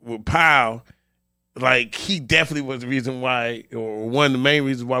with Powell. Like, he definitely was the reason why, or one of the main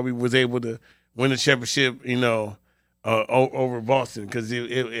reasons why we was able to win the championship, over Boston. Because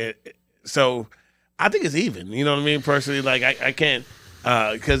so I think it's even. You know what I mean? Personally, like I can't,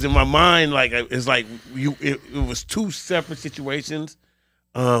 because in my mind, like it's like it was two separate situations.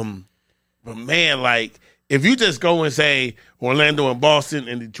 But man, like if you just go and say Orlando and Boston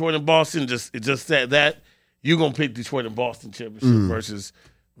and Detroit and Boston, just said that, you're gonna pick Detroit and Boston championship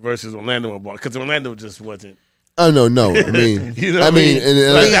versus Orlando and Boston, because Orlando just wasn't. Oh no! I mean,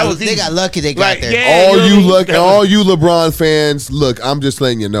 they got lucky. They got there. Yeah, all you LeBron fans. Look, I'm just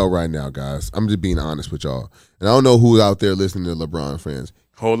letting you know right now, guys. I'm just being honest with y'all, and I don't know who's out there listening to LeBron fans.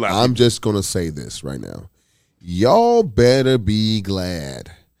 Whole lot. I'm just gonna say this right now. Y'all better be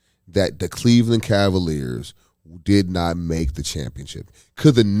glad that the Cleveland Cavaliers did not make the championship,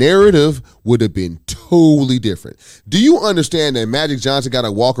 because the narrative would have been totally different. Do you understand that Magic Johnson got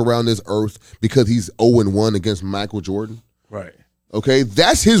to walk around this earth because he's 0-1 against Michael Jordan? Right. Okay,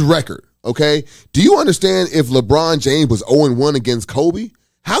 that's his record. Okay, do you understand if LeBron James was 0-1 against Kobe?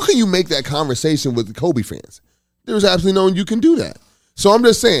 How can you make that conversation with the Kobe fans? There's absolutely no one you can do that. So I'm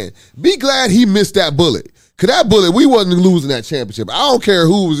just saying, be glad he missed that bullet. Because that bullet, we wasn't losing that championship. I don't care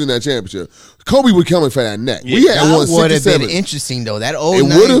who was in that championship. Kobe was coming for that neck. Yeah, we had won 67. That would have been interesting, though. That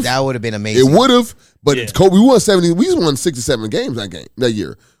night, that would have been amazing. It would have, but Kobe, we won 70. We won 67 games that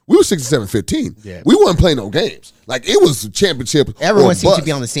year. We were 67-15. Yeah. We wasn't playing no games. Like, it was a championship. Everyone seemed to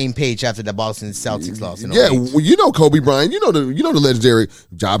be on the same page after the Boston Celtics lost. Well, Kobe Bryant. You know the legendary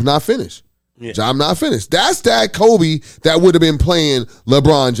job not finished. Yeah. Job not finished. That's that Kobe that would have been playing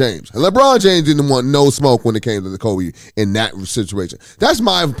LeBron James. And LeBron James didn't want no smoke when it came to the Kobe in that situation. That's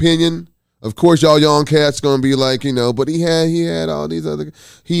my opinion. Of course, y'all young cats gonna be like, but he had all these other.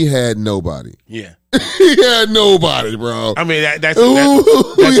 He had nobody. Yeah. He had nobody, bro. I mean, that's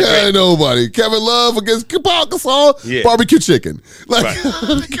he had nobody. Kevin Love against Pau Gasol, barbecue chicken. Like, right.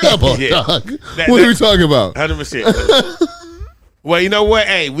 Come on, dog. What are we talking about? 100%. Well, you know what?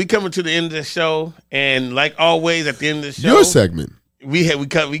 Hey, we coming to the end of the show, and like always, at the end of the show, your segment. We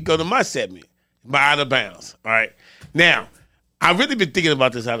go to my segment, my out of bounds. All right. Now, I've really been thinking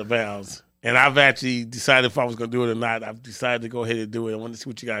about this out of bounds, and I've actually decided if I was going to do it or not. I've decided to go ahead and do it. I want to see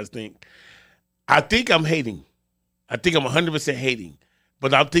what you guys think. I think I'm hating. I think I'm 100% hating,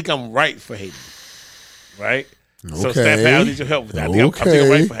 but I think I'm right for hating. Right. Okay. So, Steph, I need your help with that. I think I'm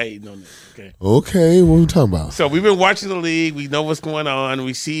right for hating on this. Okay, what are we talking about? So we've been watching the league. We know what's going on.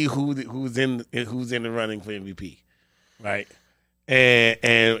 We see who's in the running for MVP, right?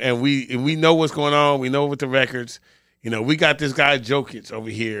 And we know what's going on. We know with the records. We got this guy Jokic over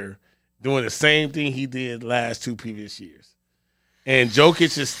here doing the same thing he did last 2 previous years. And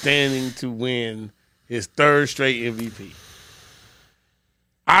Jokic is standing to win his 3rd straight MVP.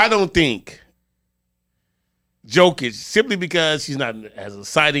 I don't think Jokic, simply because he's not as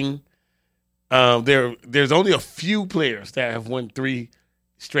exciting, there's only a few players that have won 3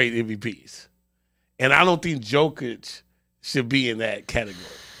 straight MVPs. And I don't think Jokic should be in that category.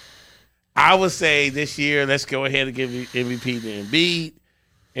 I would say this year, let's go ahead and give MVP to Embiid.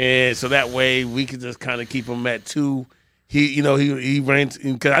 And so that way we can just kind of keep him at 2. He ranks,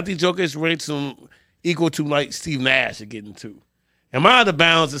 because I think Jokic ranks him equal to like Steve Nash at getting 2. Am I out of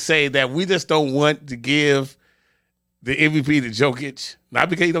bounds to say that we just don't want to give the MVP to Jokic? Not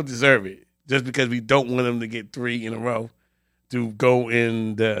because he don't deserve it, just because we don't want him to get 3 in a row to go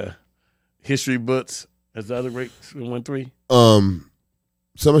in the history books as the other greats who won 3?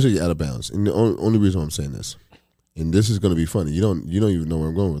 Somebody said you're out of bounds, and the only reason I'm saying this, and this is going to be funny. You don't even know where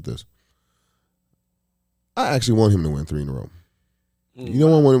I'm going with this. I actually want him to win 3 in a row. You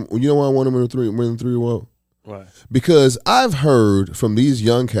know why I want him to win 3 in a row? Why? Because I've heard from these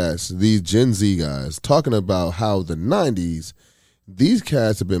young cats, these Gen Z guys, talking about how the 90s, these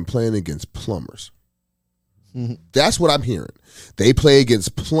cats have been playing against plumbers. Mm-hmm. That's what I'm hearing. They play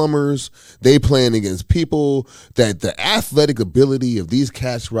against plumbers. They playing against people that the athletic ability of these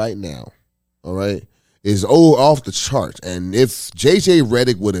cats right now, all right, is off the charts. And if J.J.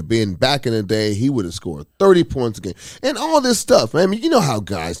 Redick would have been back in the day, he would have scored 30 points a game. And all this stuff. I mean, you know how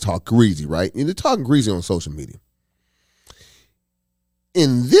guys talk greasy, right? And they're talking greasy on social media.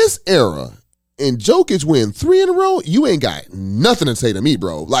 In this era, and Jokic win 3 in a row, you ain't got nothing to say to me,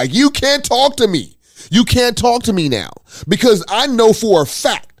 bro. Like, you can't talk to me. You can't talk to me now, because I know for a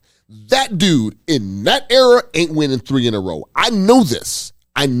fact that dude in that era ain't winning 3 in a row. I know this.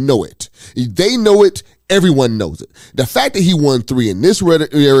 I know it. They know it. Everyone knows it. The fact that he won 3 in this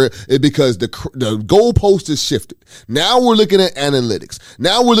era is because the goalpost is shifted. Now we're looking at analytics.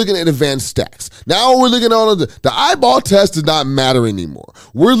 Now we're looking at advanced stats. Now we're looking at all of the eyeball test does not matter anymore.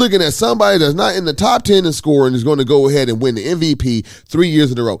 We're looking at somebody that's not in the top 10 in scoring is going to go ahead and win the MVP 3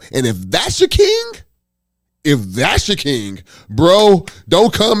 years in a row. And if that's your king, bro,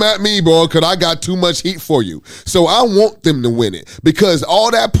 don't come at me, bro, because I got too much heat for you. So I want them to win it, because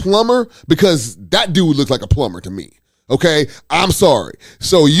all that plumber, because that dude looks like a plumber to me. Okay? I'm sorry.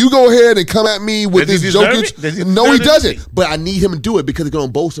 So you go ahead and come at me with this Jokic. No, he doesn't. But I need him to do it because it's going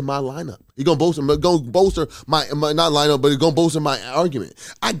to bolster my lineup. He's going to bolster my not lineup, but it's going to bolster my argument.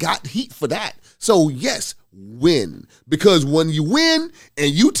 I got heat for that. So yes, win. Because when you win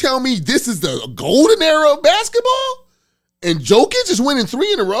and you tell me this is the golden era of basketball, and Jokic is winning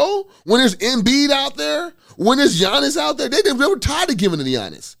 3 in a row, when there's Embiid out there, when there's Giannis out there, they never tired of giving it to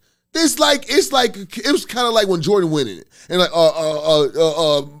Giannis. It was kind of like when Jordan winning it, and like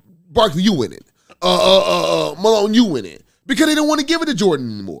Barkley, you win it, Malone, you win it, because they didn't want to give it to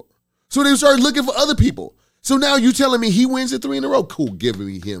Jordan anymore. So they started looking for other people. So now you telling me he wins it 3 in a row? Cool, give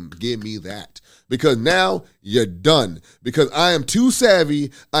me that. Because now you're done. Because I am too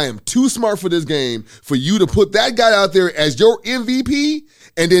savvy, I am too smart for this game for you to put that guy out there as your MVP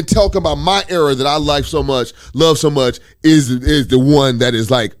and then talk about my era that I like so much, love so much, is the one that is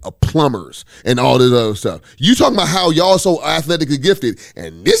like a plumbers and all this other stuff. You talking about how y'all so athletically gifted,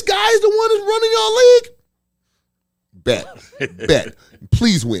 and this guy is the one that's running y'all league? Bet.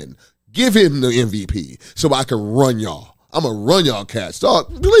 Please win. Give him the MVP so I can run y'all. I'm going to run y'all cats.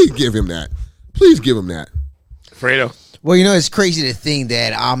 Dog, please give him that. Please give him that. Fredo. Well, it's crazy to think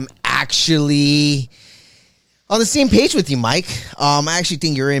that I'm actually on the same page with you, Mike. I actually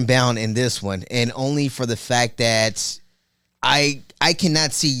think you're inbound in this one, and only for the fact that I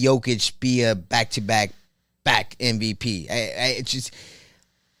cannot see Jokic be a back MVP.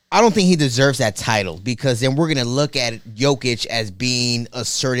 I don't think he deserves that title, because then we're going to look at Jokic as being a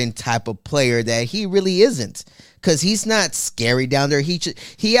certain type of player that he really isn't. Because he's not scary down there. He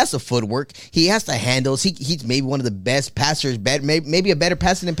has the footwork. He has the handles. He's maybe one of the best passers, maybe a better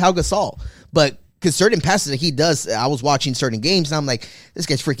passer than Pau Gasol. But because certain passes that he does, I was watching certain games, and I'm like, this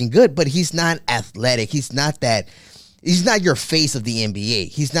guy's freaking good. But he's not athletic. He's not your face of the NBA.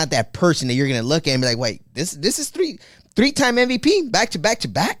 He's not that person that you're going to look at and be like, wait, this is three-time MVP, back to back to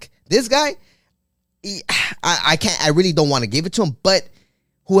back. This guy, I can't. I really don't want to give it to him. But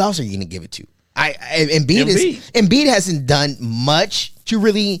who else are you going to give it to? Embiid hasn't done much to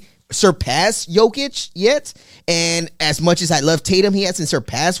really surpass Jokic yet. And as much as I love Tatum, he hasn't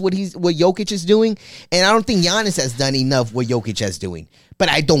surpassed what Jokic is doing. And I don't think Giannis has done enough what Jokic is doing. But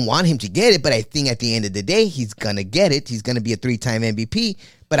I don't want him to get it. But I think at the end of the day, he's gonna get it. He's gonna be a 3-time MVP.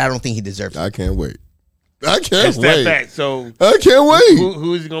 But I don't think he deserves it. I can't wait. I can't and step wait. back. So I can't wait.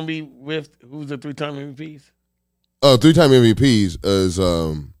 who is he gonna be with? Who's the 3-time MVPs? 3-time MVPs is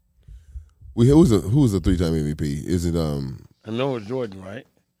who was the 3-time MVP? Is it I know it's Jordan, right?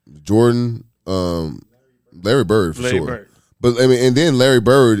 Jordan, Larry Bird for Larry sure. Bird. But I mean, and then Larry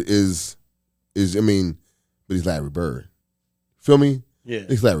Bird is but he's Larry Bird. Feel me? Yeah.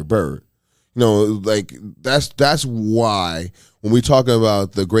 He's Larry Bird. Like that's why when we talk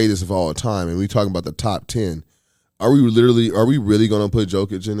about the greatest of all time and we talk about the top 10, are we really going to put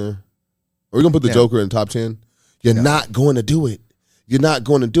Jokic in there? Are we going to put the Joker in top 10? You're not going to do it. You're not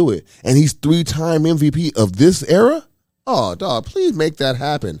going to do it. And he's 3-time MVP of this era? Oh, dog, please make that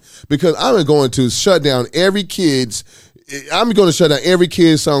happen. Because I'm going to shut down every kid's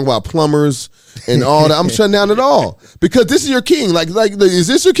song about plumbers and all that. I'm shutting down it all. Because this is your king. Like, is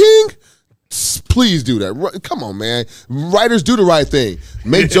this your king? Please do that. Come on, man. Writers, do the right thing.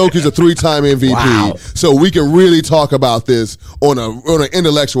 Make Jokic a 3-time MVP so we can really talk about this on an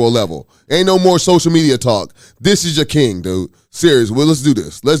intellectual level. Ain't no more social media talk. This is your king, dude. Seriously. Well, let's do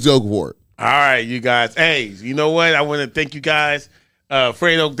this. Let's go for it. All right, you guys. Hey, you know what? I want to thank you guys.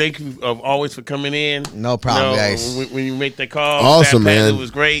 Fredo, thank you always for coming in. No problem, guys. When you make that call. Awesome, man. It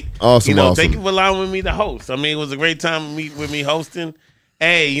was great. Awesome, awesome. Thank you for allowing me to host. I mean, it was a great time with me hosting.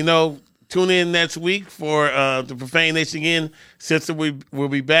 Hey, tune in next week for the Profane Nation again. Sister will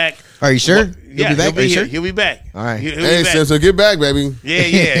be back. Are you sure? Yeah, He'll be back? Are you sure? He'll be back. All right. He'll Hey, be back. Sister, get back, baby.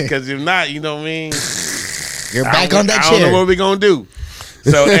 Yeah, because if not, you know what I mean? You're back on that I don't know chair. what we're going to do.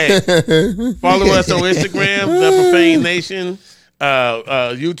 So, hey, follow us on Instagram, The Profane Nation,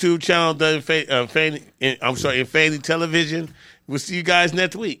 YouTube channel, Infinity Television. We'll see you guys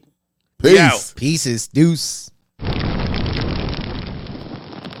next week. Peace. Pieces. Deuce.